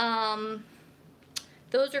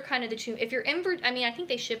 Those are kind of the two. If you're in, I mean, I think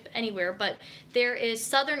they ship anywhere, but there is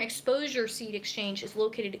Southern Exposure Seed Exchange is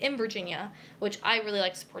located in Virginia, which I really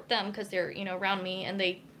like to support them because they're, you know, around me and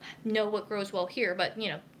they know what grows well here, but, you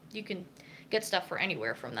know, you can get stuff for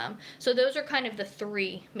anywhere from them. So those are kind of the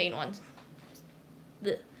three main ones.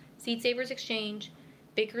 The Seed Savers Exchange,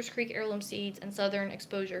 Baker's Creek Heirloom Seeds, and Southern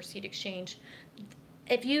Exposure Seed Exchange.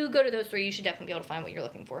 If you go to those three, you should definitely be able to find what you're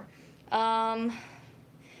looking for.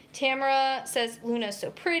 Tamara says Luna's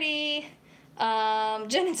so pretty.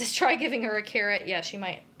 Jen says try giving her a carrot. Yeah, she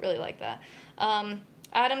might really like that.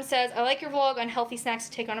 Adam says, I like your vlog on healthy snacks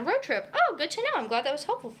to take on a road trip. Oh, good to know. I'm glad that was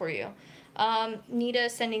helpful for you. Nita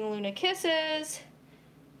sending Luna kisses.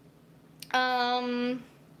 Oh,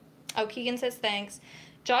 Keegan says thanks.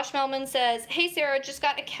 Josh Melman says, hey Sarah, just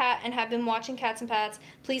got a cat and have been watching Cats and Pats.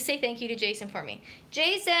 Please say thank you to Jason for me.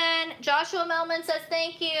 Jason, Joshua Melman says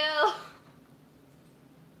thank you.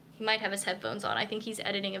 He might have his headphones on. I think he's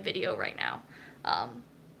editing a video right now.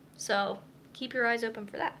 So keep your eyes open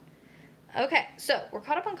for that. Okay, so we're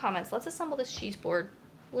caught up on comments. Let's assemble this cheese board.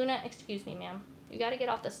 Luna, excuse me, ma'am. You gotta get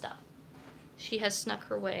off the stuff. She has snuck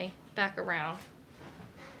her way back around.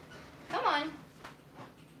 Come on.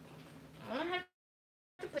 I'm gonna have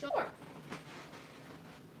to push over.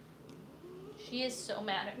 She is so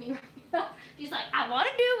mad at me right now. She's like, I want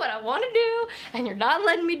to do what I want to do, and you're not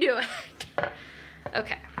letting me do it.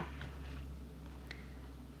 Okay.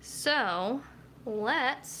 So,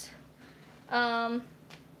 let's, oh,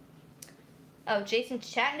 Jason's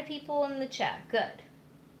chatting to people in the chat. Good.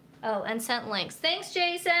 Oh, and sent links. Thanks,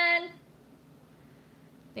 Jason.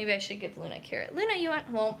 Maybe I should give Luna a carrot. Luna, you want,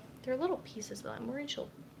 well, they're little pieces, though. I'm worried she'll,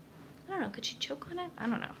 I don't know, could she choke on it? I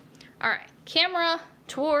don't know. All right, camera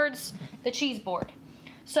towards the cheese board.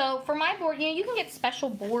 So for my board, you know, you can get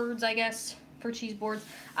special boards, I guess, for cheese boards.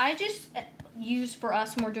 I just use for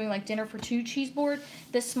us when we're doing like dinner for two cheese board,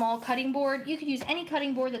 this small cutting board. You could use any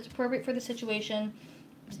cutting board that's appropriate for the situation,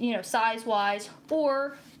 you know, size-wise,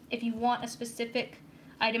 or if you want a specific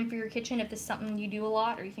item for your kitchen, if this is something you do a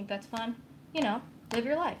lot or you think that's fun, you know, live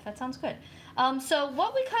your life. That sounds good. So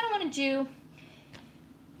what we kind of want to do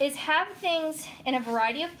is have things in a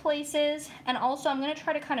variety of places, and also I'm going to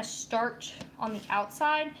try to kind of start on the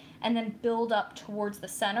outside and then build up towards the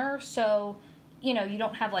center, so you know you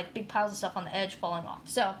don't have like big piles of stuff on the edge falling off.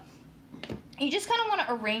 So you just kind of want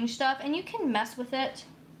to arrange stuff, and you can mess with it,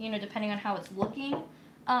 you know, depending on how it's looking,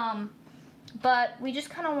 but we just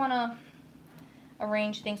kind of want to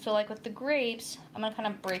arrange things. So like with the grapes, I'm going to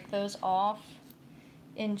kind of break those off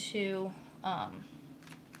into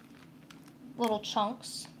little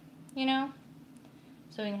chunks, you know,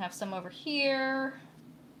 so we can have some over here,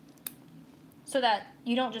 so that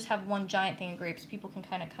you don't just have one giant thing of grapes. People can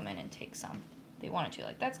kind of come in and take some if they wanted to.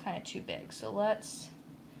 Like, that's kind of too big, so let's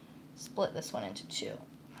split this one into two.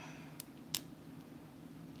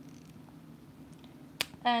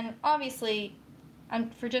 And obviously,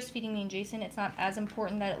 for just feeding me and Jason, it's not as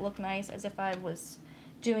important that it look nice as if I was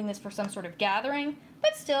doing this for some sort of gathering,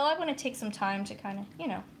 but still, I want to take some time to kind of, you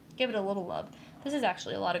know, give it a little love. This is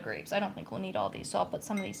actually a lot of grapes. I don't think we'll need all these, so I'll put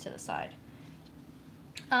some of these to the side.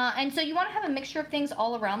 And so you want to have a mixture of things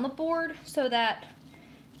all around the board so that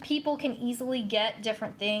people can easily get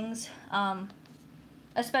different things,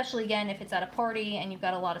 especially, again, if it's at a party and you've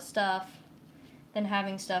got a lot of stuff, then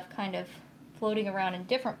having stuff kind of floating around in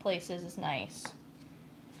different places is nice,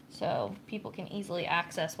 so people can easily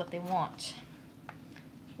access what they want.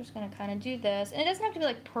 just gonna kind of do this. And it doesn't have to be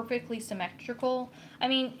like perfectly symmetrical. I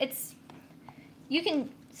mean, you can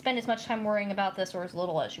spend as much time worrying about this or as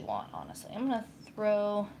little as you want, honestly. I'm gonna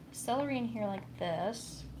throw celery in here like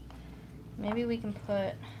this. Maybe we can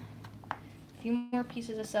put a few more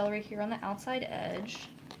pieces of celery here on the outside edge.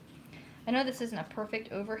 I know this isn't a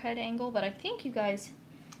perfect overhead angle, but I think you guys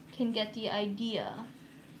can get the idea.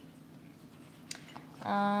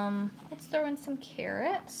 Let's throw in some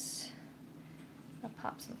carrots. I'll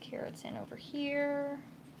pop some carrots in over here.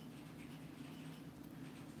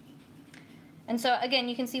 And so again,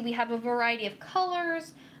 you can see we have a variety of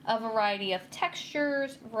colors, a variety of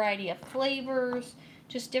textures, variety of flavors,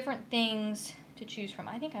 just different things to choose from.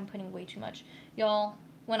 I think I'm putting way too much. Y'all,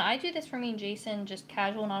 when I do this for me and Jason, just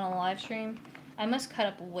casual, not on a live stream, I must cut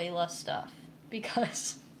up way less stuff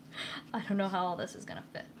because I don't know how all this is gonna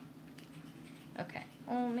fit. Okay,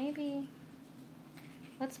 well maybe,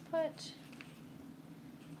 let's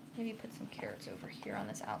maybe put some carrots over here on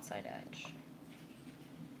this outside edge.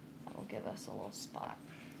 That will give us a little spot.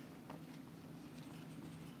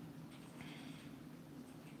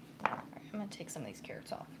 Alright, I'm going to take some of these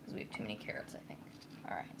carrots off because we have too many carrots, I think.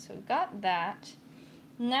 Alright, so we've got that.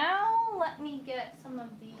 Now let me get some of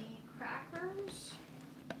the crackers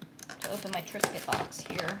to open my Triscuit box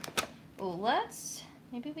here. Oh,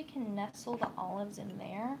 maybe we can nestle the olives in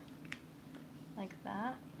there like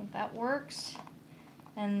that. I think that works.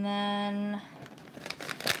 And then,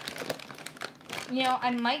 you know,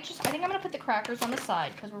 I think I'm going to put the crackers on the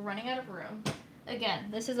side because we're running out of room.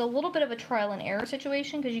 Again, this is a little bit of a trial and error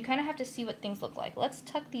situation because you kind of have to see what things look like. Let's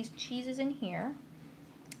tuck these cheeses in here.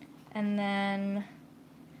 And then,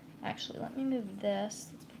 actually, let me move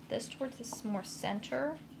this. Let's put this towards this more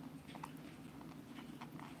center.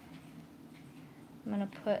 I'm going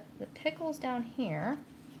to put the pickles down here.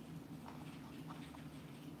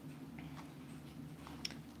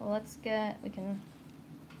 Well, we can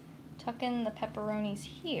tuck in the pepperonis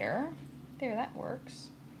here. There, that works.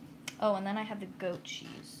 Oh, and then I have the goat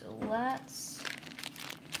cheese. So let's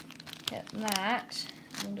get that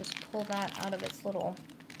and just pull that out of its little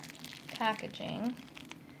packaging.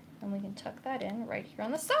 And we can tuck that in right here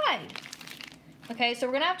on the side. Okay, so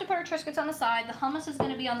we're gonna have to put our Triscuits on the side. The hummus is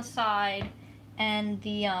gonna be on the side, and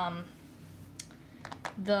the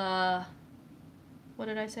what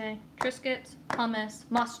did I say? Triscuits, hummus,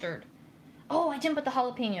 mustard. Oh, I didn't put the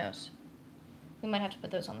jalapenos. We might have to put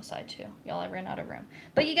those on the side too. Y'all, I ran out of room.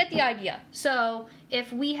 But you get the idea. So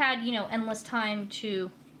if we had, you know, endless time to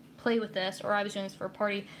play with this, or I was doing this for a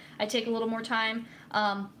party, I'd take a little more time.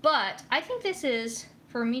 But I think this is,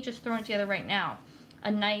 for me just throwing it together right now, a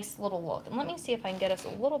nice little look. And let me see if I can get us a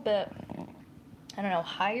little bit, I don't know,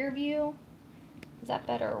 higher view. Is that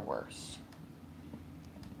better or worse?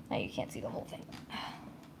 Now you can't see the whole thing.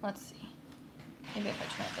 Let's see. Maybe if I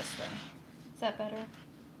turn it this way. Is that better?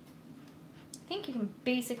 I think you can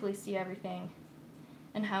basically see everything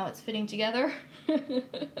and how it's fitting together.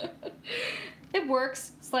 It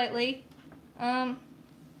works slightly. Let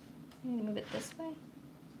me move it this way.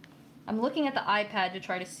 I'm looking at the iPad to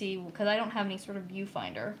try to see, because I don't have any sort of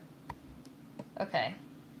viewfinder. Okay.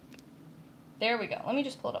 There we go. Let me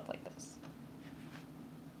just pull it up like this.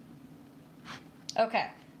 Okay.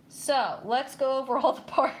 So, let's go over all the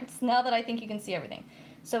parts now that I think you can see everything.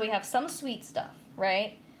 So we have some sweet stuff,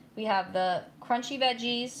 right? We have the crunchy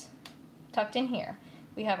veggies tucked in here.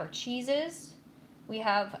 We have our cheeses. We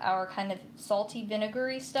have our kind of salty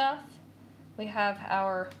vinegary stuff. We have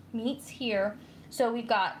our meats here. So we've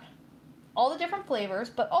got all the different flavors,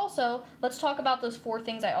 but also let's talk about those 4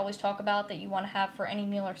 things I always talk about that you want to have for any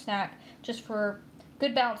meal or snack, just for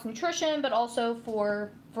good balanced nutrition, but also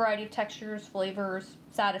for variety of textures, flavors,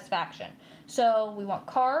 satisfaction. So we want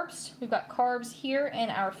carbs. We've got carbs here in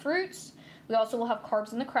our fruits. We also will have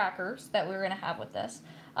carbs in the crackers that we're going to have with this.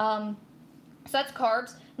 So that's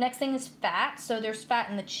carbs. Next thing is fat. So there's fat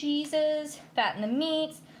in the cheeses, fat in the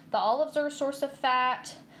meats. The olives are a source of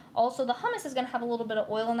fat. Also, the hummus is going to have a little bit of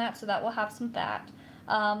oil in that, so that will have some fat.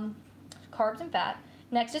 Carbs and fat.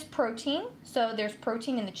 Next is protein. So there's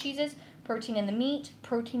protein in the cheeses, protein in the meat,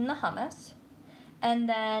 protein in the hummus. And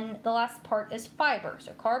then the last part is fiber.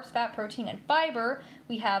 So carbs, fat, protein, and fiber.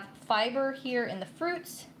 We have fiber here in the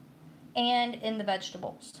fruits and in the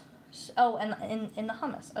vegetables. Oh, and in the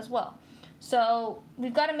hummus as well. So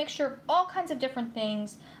we've got a mixture of all kinds of different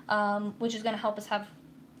things, which is going to help us have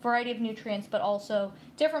variety of nutrients, but also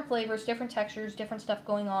different flavors, different textures, different stuff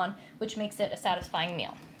going on, which makes it a satisfying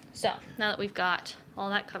meal. So now that we've got all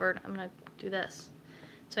that covered, I'm going to do this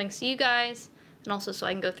so I can see you guys, and also so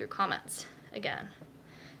I can go through comments again.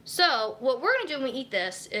 So what we're going to do when we eat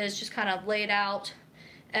this is just kind of lay it out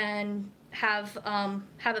and have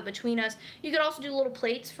it between us. You could also do little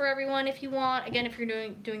plates for everyone if you want. Again, if you're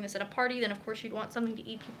doing this at a party, then of course you'd want something to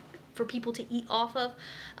eat for people to eat off of.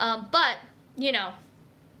 But you know,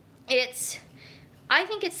 I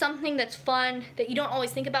think it's something that's fun that you don't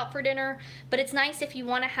always think about for dinner, but it's nice if you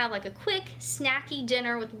want to have like a quick snacky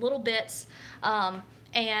dinner with little bits.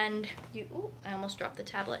 And ooh, I almost dropped the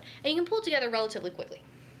tablet. And you can pull it together relatively quickly.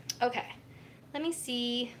 Okay, let me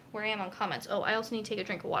see where I am on comments. Oh, I also need to take a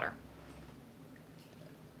drink of water.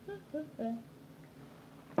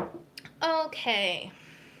 Okay.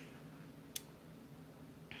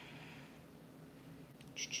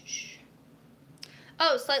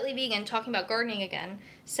 Oh, Slightly Vegan, talking about gardening again,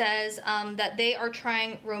 says that they are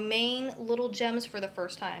trying romaine little gems for the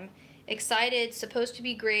first time. Excited, supposed to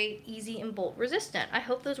be great, easy, and bolt resistant. I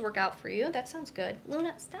hope those work out for you. That sounds good.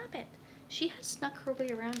 Luna, stop it. She has snuck her way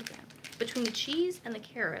around again. Between the cheese and the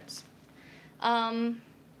carrots.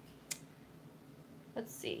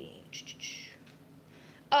 Let's see.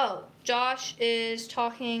 Oh, Josh is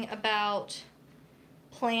talking about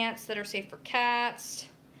plants that are safe for cats.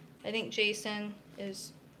 I think Jason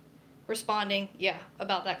is responding, yeah,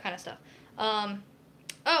 about that kind of stuff.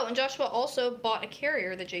 Oh, and Joshua also bought a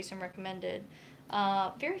carrier that Jason recommended.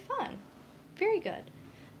 Very fun. Very good.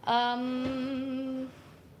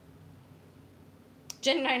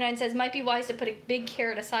 Jen99 says, might be wise to put a big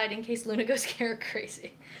carrot aside in case Luna goes carrot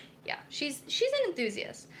crazy. Yeah, she's an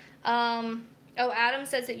enthusiast. Oh, Adam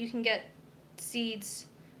says that you can get seeds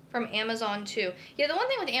from Amazon too. Yeah, the one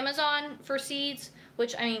thing with Amazon for seeds,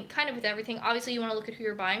 which I mean, kind of with everything, obviously you want to look at who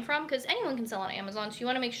you're buying from because anyone can sell on Amazon, so you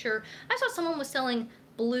want to make sure. I saw someone was selling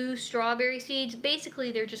blue strawberry seeds.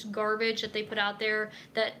 Basically, they're just garbage that they put out there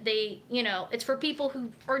that they, you know, it's for people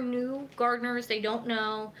who are new gardeners, they don't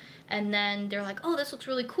know, and then they're like, oh, this looks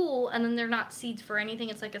really cool, and then they're not seeds for anything.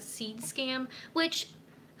 It's like a seed scam, which,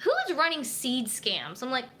 who is running seed scams?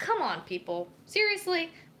 I'm like, come on, people. Seriously?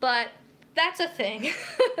 But that's a thing.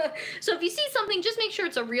 So if you see something, just make sure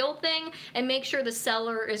it's a real thing and make sure the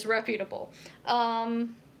seller is reputable.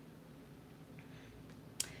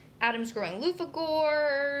 Adam's growing loofah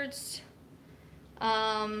gourds.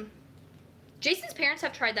 Jason's parents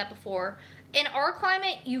have tried that before. In our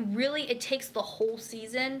climate, it takes the whole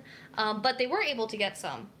season, but they were able to get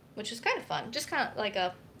some, which is kind of fun. Just kind of like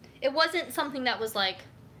it wasn't something that was like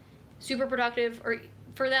super productive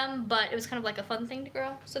for them, but it was kind of like a fun thing to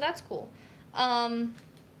grow, so that's cool.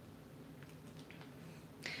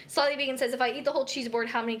 Slightly Vegan says, if I eat the whole cheese board,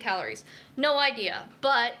 how many calories? No idea,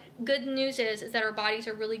 but good news is that our bodies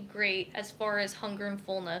are really great as far as hunger and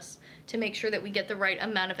fullness to make sure that we get the right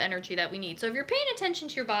amount of energy that we need. So if you're paying attention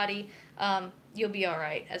to your body, you'll be all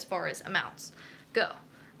right as far as amounts go.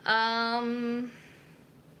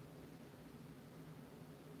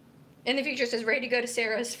 In the future says, ready to go to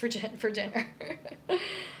Sarah's for dinner.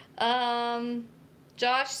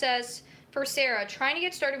 Josh says, for Sarah, trying to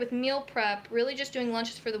get started with meal prep, really just doing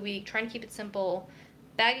lunches for the week, trying to keep it simple.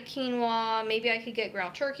 Bag of quinoa, maybe I could get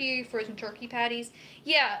ground turkey, frozen turkey patties.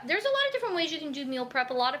 Yeah, there's a lot of different ways you can do meal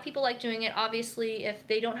prep. A lot of people like doing it, obviously, if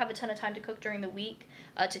they don't have a ton of time to cook during the week,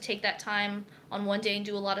 to take that time on one day and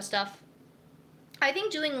do a lot of stuff. I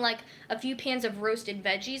think doing like a few pans of roasted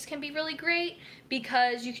veggies can be really great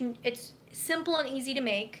because it's simple and easy to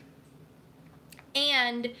make,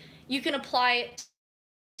 and you can apply it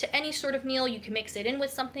to any sort of meal. You can mix it in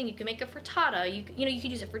with something. You can make a frittata. You could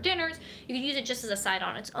use it for dinners. You could use it just as a side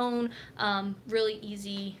on its own. Really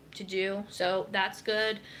easy to do, so that's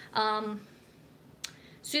good.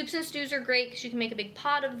 Soups and stews are great because you can make a big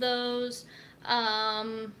pot of those.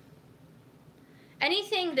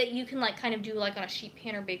 Anything that you can like kind of do like on a sheet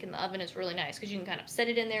pan or bake in the oven is really nice because you can kind of set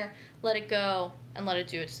it in there, let it go, and let it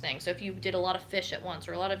do its thing. So if you did a lot of fish at once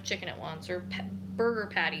or a lot of chicken at once or burger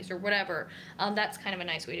patties or whatever, that's kind of a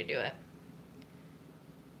nice way to do it.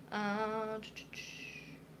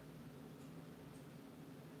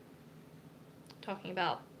 Talking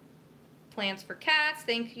about plants for cats.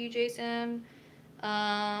 Thank you, Jason.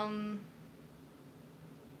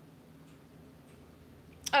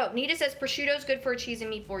 Oh, Nita says prosciutto's good for a cheese and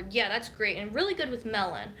meat board. Yeah, that's great, and really good with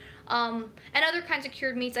melon. And other kinds of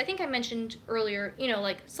cured meats. I think I mentioned earlier,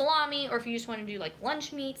 like salami, or if you just want to do like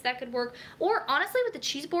lunch meats, that could work. Or honestly, with the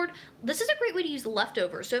cheese board, this is a great way to use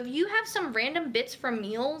leftovers. So if you have some random bits from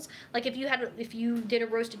meals, like if you did a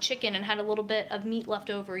roasted chicken and had a little bit of meat left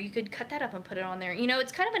over, you could cut that up and put it on there.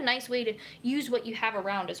 It's kind of a nice way to use what you have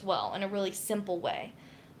around as well in a really simple way.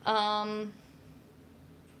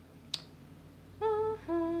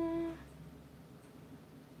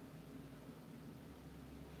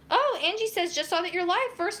 Oh, Angie says, just saw that you're live.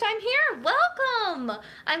 First time here. Welcome.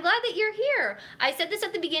 I'm glad that you're here. I said this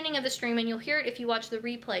at the beginning of the stream, and you'll hear it if you watch the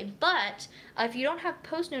replay. But if you don't have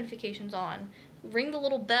post notifications on, ring the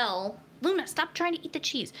little bell. Luna, stop trying to eat the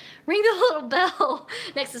cheese. Ring the little bell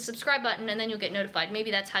next to the subscribe button, and then you'll get notified.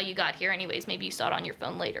 Maybe that's how you got here anyways. Maybe you saw it on your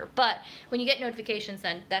phone later. But when you get notifications,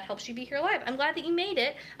 then that helps you be here live. I'm glad that you made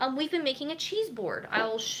it. We've been making a cheese board.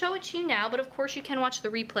 I'll show it to you now, but of course you can watch the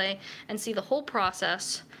replay and see the whole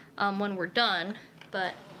process when we're done.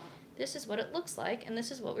 But this is what it looks like, and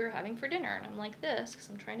this is what we were having for dinner. And I'm like this because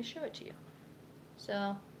I'm trying to show it to you.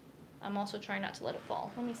 So I'm also trying not to let it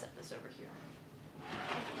fall. Let me set this over here.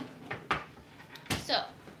 So,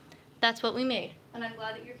 that's what we made, and I'm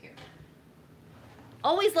glad that you're here.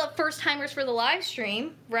 Always love first-timers for the live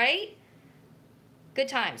stream, right? Good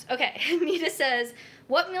times. Okay, Mita says,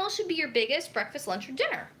 what meal should be your biggest, breakfast, lunch, or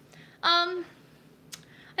dinner? I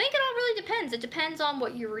think it all really depends. It depends on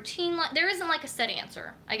what your routine like. There isn't like a set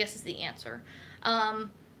answer, I guess is the answer.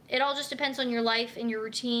 It all just depends on your life and your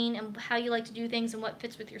routine and how you like to do things and what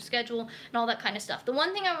fits with your schedule and all that kind of stuff. The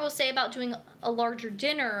one thing I will say about doing a larger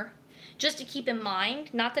dinner, just to keep in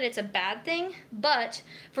mind, not that it's a bad thing, but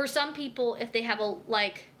for some people, if they have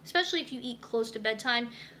especially if you eat close to bedtime,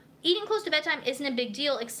 eating close to bedtime isn't a big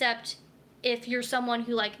deal, except if you're someone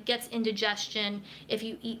who gets indigestion if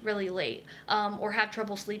you eat really late, or have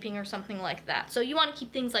trouble sleeping or something like that. So you want to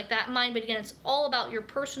keep things like that in mind, but again, it's all about your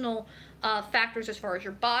personal factors as far as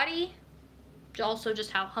your body, also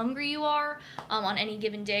just how hungry you are on any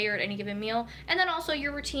given day or at any given meal, and then also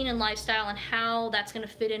your routine and lifestyle and how that's going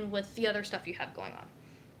to fit in with the other stuff you have going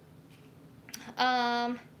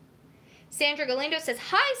on. Sandra Galindo says,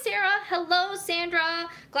 hi Sarah. Hello Sandra,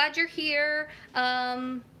 glad you're here.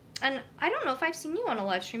 And I don't know if I've seen you on a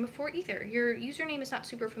live stream before either. Your username is not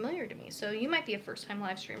super familiar to me, so you might be a first time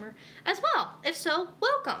live streamer as well. If so,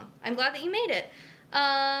 welcome. I'm glad that you made it.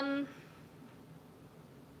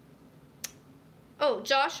 Oh,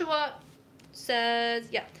 Joshua says,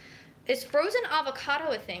 yeah. Is frozen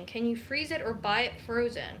avocado a thing? Can you freeze it or buy it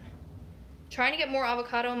frozen? Trying to get more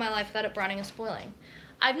avocado in my life without it browning and spoiling.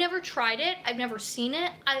 I've never tried it. I've never seen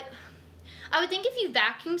it. I would think if you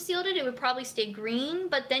vacuum sealed it, it would probably stay green,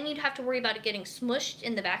 but then you'd have to worry about it getting smushed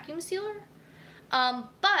in the vacuum sealer.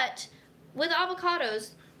 But with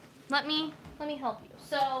avocados, let me help you.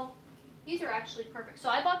 So these are actually perfect. So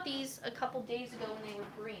I bought these a couple days ago when they were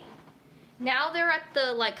green. Now they're at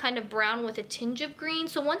the kind of brown with a tinge of green.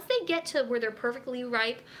 So once they get to where they're perfectly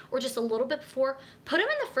ripe or just a little bit before, put them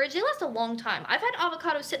in the fridge. They last a long time. I've had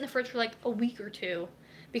avocados sit in the fridge for a week or two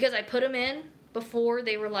because I put them in before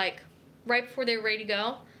they were right before they were ready to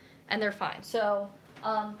go, and they're fine. So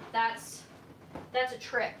that's a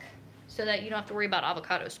trick so that you don't have to worry about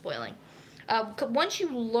avocados spoiling. Once you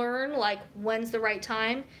learn when's the right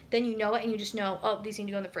time, then you know it and you just know, oh, these need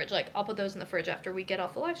to go in the fridge. I'll put those in the fridge after we get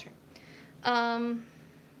off the live stream. Oh,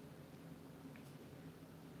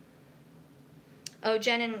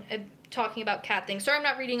 Jen and talking about cat things. Sorry I'm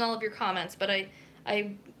not reading all of your comments, but I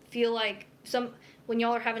feel like when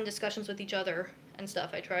y'all are having discussions with each other and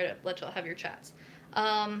stuff, I try to let y'all have your chats.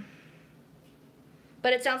 But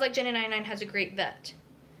it sounds like Jenny99 has a great vet,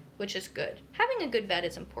 which is good. Having a good vet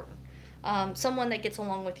is important. Someone that gets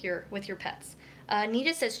along with your pets.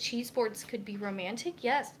 Nita says cheese boards could be romantic.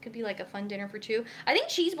 Yes, it could be a fun dinner for two. I think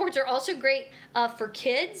cheese boards are also great for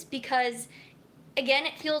kids because, again,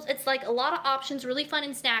 it's a lot of options, really fun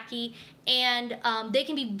and snacky, and they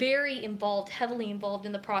can be very heavily involved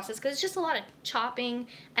in the process because it's just a lot of chopping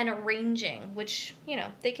and arranging, which,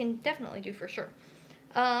 they can definitely do for sure.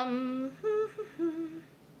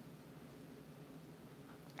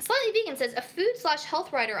 Slightly Vegan says, a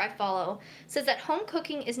food/health writer I follow says that home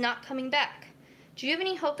cooking is not coming back. Do you have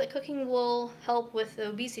any hope that cooking will help with the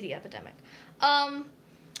obesity epidemic?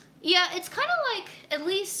 Yeah, it's kind of at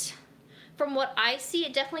least from what I see,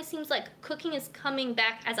 it definitely seems like cooking is coming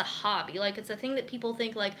back as a hobby. It's a thing that people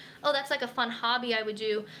think oh, that's a fun hobby I would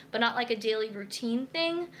do, but not a daily routine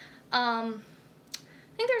thing. I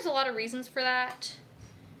think there's a lot of reasons for that.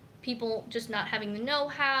 People just not having the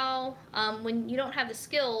know-how. When you don't have the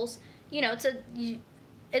skills,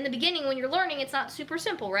 in the beginning, when you're learning, it's not super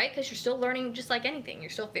simple, right? Because you're still learning just like anything. You're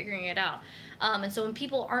still figuring it out. And so when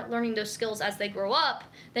people aren't learning those skills as they grow up,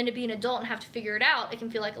 then to be an adult and have to figure it out, it can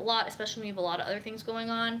feel like a lot, especially when you have a lot of other things going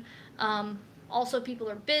on. Also, people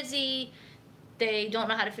are busy. They don't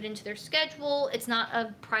know how to fit into their schedule. It's not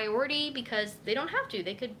a priority because they don't have to.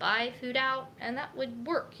 They could buy food out, and that would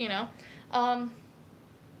work,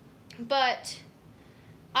 But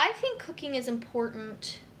I think cooking is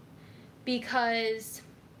important because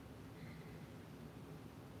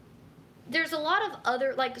there's a lot of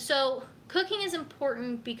other, like, so cooking is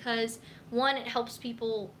important because, one, it helps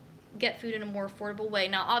people get food in a more affordable way.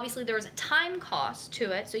 Now, obviously, there is a time cost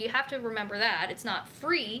to it, so you have to remember that. It's not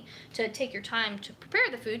free to take your time to prepare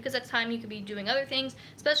the food, because that's time you could be doing other things,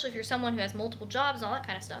 especially if you're someone who has multiple jobs and all that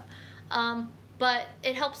kind of stuff. But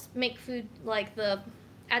it helps make food like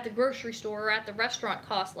at the grocery store or at the restaurant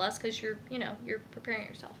cost less, because you're preparing it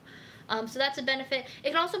yourself. So that's a benefit. It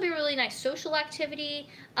can also be a really nice social activity.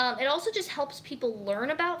 It also just helps people learn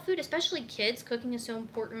about food, especially kids. Cooking is so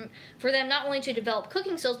important for them, not only to develop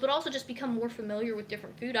cooking skills, but also just become more familiar with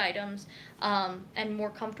different food items, and more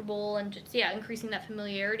comfortable, and just, yeah, increasing that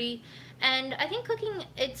familiarity. And I think cooking,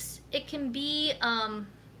 it can be,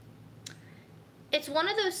 it's one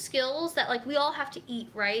of those skills that, like, we all have to eat,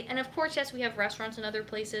 right? And of course, yes, we have restaurants and other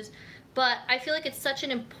places, but I feel like it's such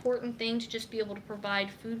an important thing to just be able to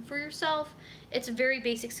provide food for yourself. It's a very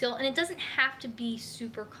basic skill, and it doesn't have to be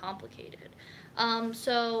super complicated.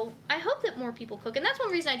 So I hope that more people cook, and that's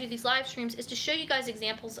one reason I do these live streams, is to show you guys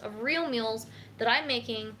examples of real meals that I'm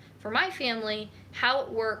making for my family, how it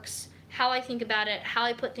works, how I think about it, how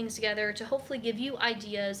I put things together, to hopefully give you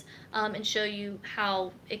ideas, and show you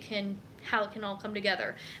how it can all come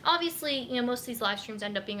together. Obviously, most of these live streams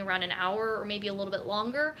end up being around an hour or maybe a little bit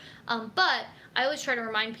longer, but I always try to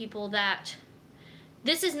remind people that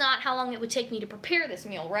this is not how long it would take me to prepare this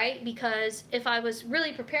meal, right? Because if I was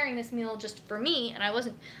really preparing this meal just for me, and I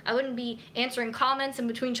wouldn't be answering comments in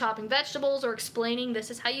between chopping vegetables or explaining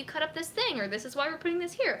this is how you cut up this thing, or this is why we're putting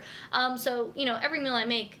this here. So, every meal I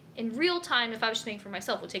make in real time, if I was just making for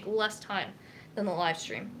myself, would take less time than the live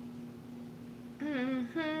stream.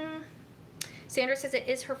 Sandra says it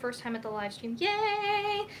is her first time at the live stream.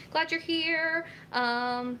 Yay! Glad you're here.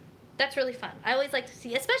 That's really fun. I always like to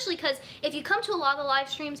see, especially because if you come to a lot of the live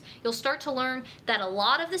streams, you'll start to learn that a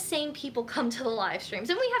lot of the same people come to the live streams.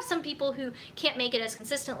 And we have some people who can't make it as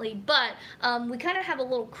consistently, but we kind of have a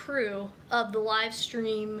little crew of the live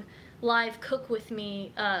stream, live cook with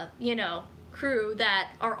me, crew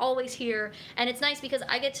that are always here. And it's nice because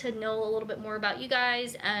I get to know a little bit more about you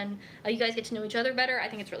guys, and you guys get to know each other better. I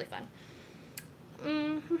think it's really fun.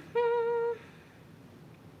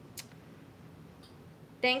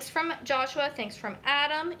 Thanks from Joshua. Thanks from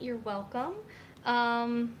Adam. You're welcome.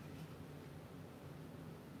 Okay,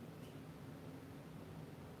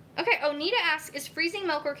 Nita asks, is freezing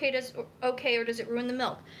milk okay, or does it ruin the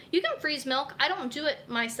milk? You can freeze milk. I don't do it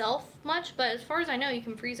myself much, but as far as I know, you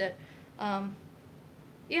can freeze it.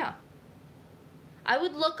 Yeah. I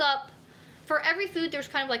would look up, for every food, there's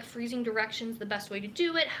kind of like freezing directions, the best way to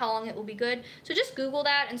do it, how long it will be good. So just Google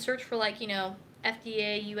that and search for, like,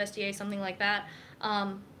 FDA, USDA, something like that.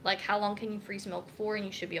 Like, how long can you freeze milk for, and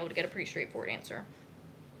you should be able to get a pretty straightforward answer.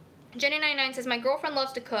 Jenny99 says, my girlfriend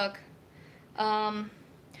loves to cook.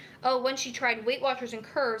 When she tried Weight Watchers and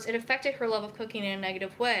Curves, it affected her love of cooking in a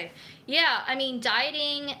negative way. Yeah, I mean,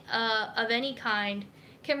 dieting of any kind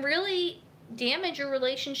can really damage your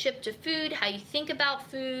relationship to food, how you think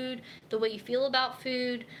about food, the way you feel about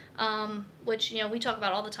food, which, we talk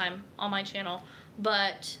about all the time on my channel.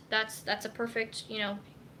 But that's a perfect,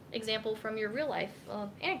 example from your real life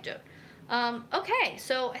anecdote. Okay,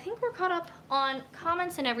 so I think we're caught up on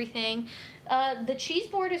comments and everything. The cheese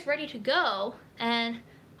board is ready to go, and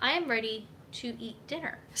I am ready to eat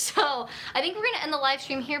dinner. So I think we're gonna end the live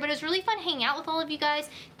stream here, but it was really fun hanging out with all of you guys.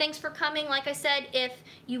 Thanks for coming. Like I said, if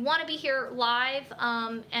you want to be here live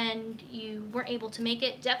and you weren't able to make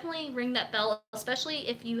it, definitely ring that bell, especially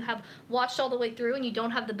if you have watched all the way through and you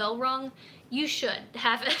don't have the bell rung. You should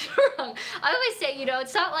have it rung. I always say,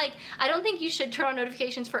 it's not like, I don't think you should turn on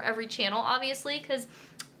notifications for every channel, obviously, because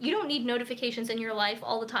you don't need notifications in your life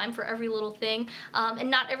all the time for every little thing, and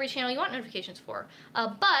not every channel you want notifications for.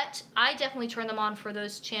 But I definitely turn them on for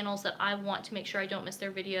those channels that I want to make sure I don't miss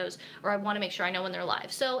their videos, or I want to make sure I know when they're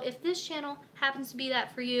live. So if this channel happens to be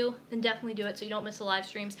that for you, then definitely do it so you don't miss the live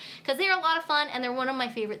streams, because they are a lot of fun and they're one of my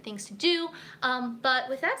favorite things to do. But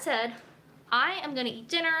with that said, I am gonna eat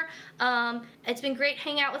dinner. It's been great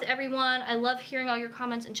hanging out with everyone. I love hearing all your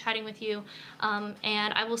comments and chatting with you.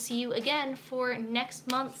 And I will see you again for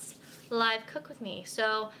next month's live Cook With Me.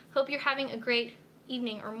 So hope you're having a great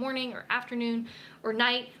evening or morning or afternoon or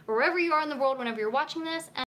night or wherever you are in the world whenever you're watching this.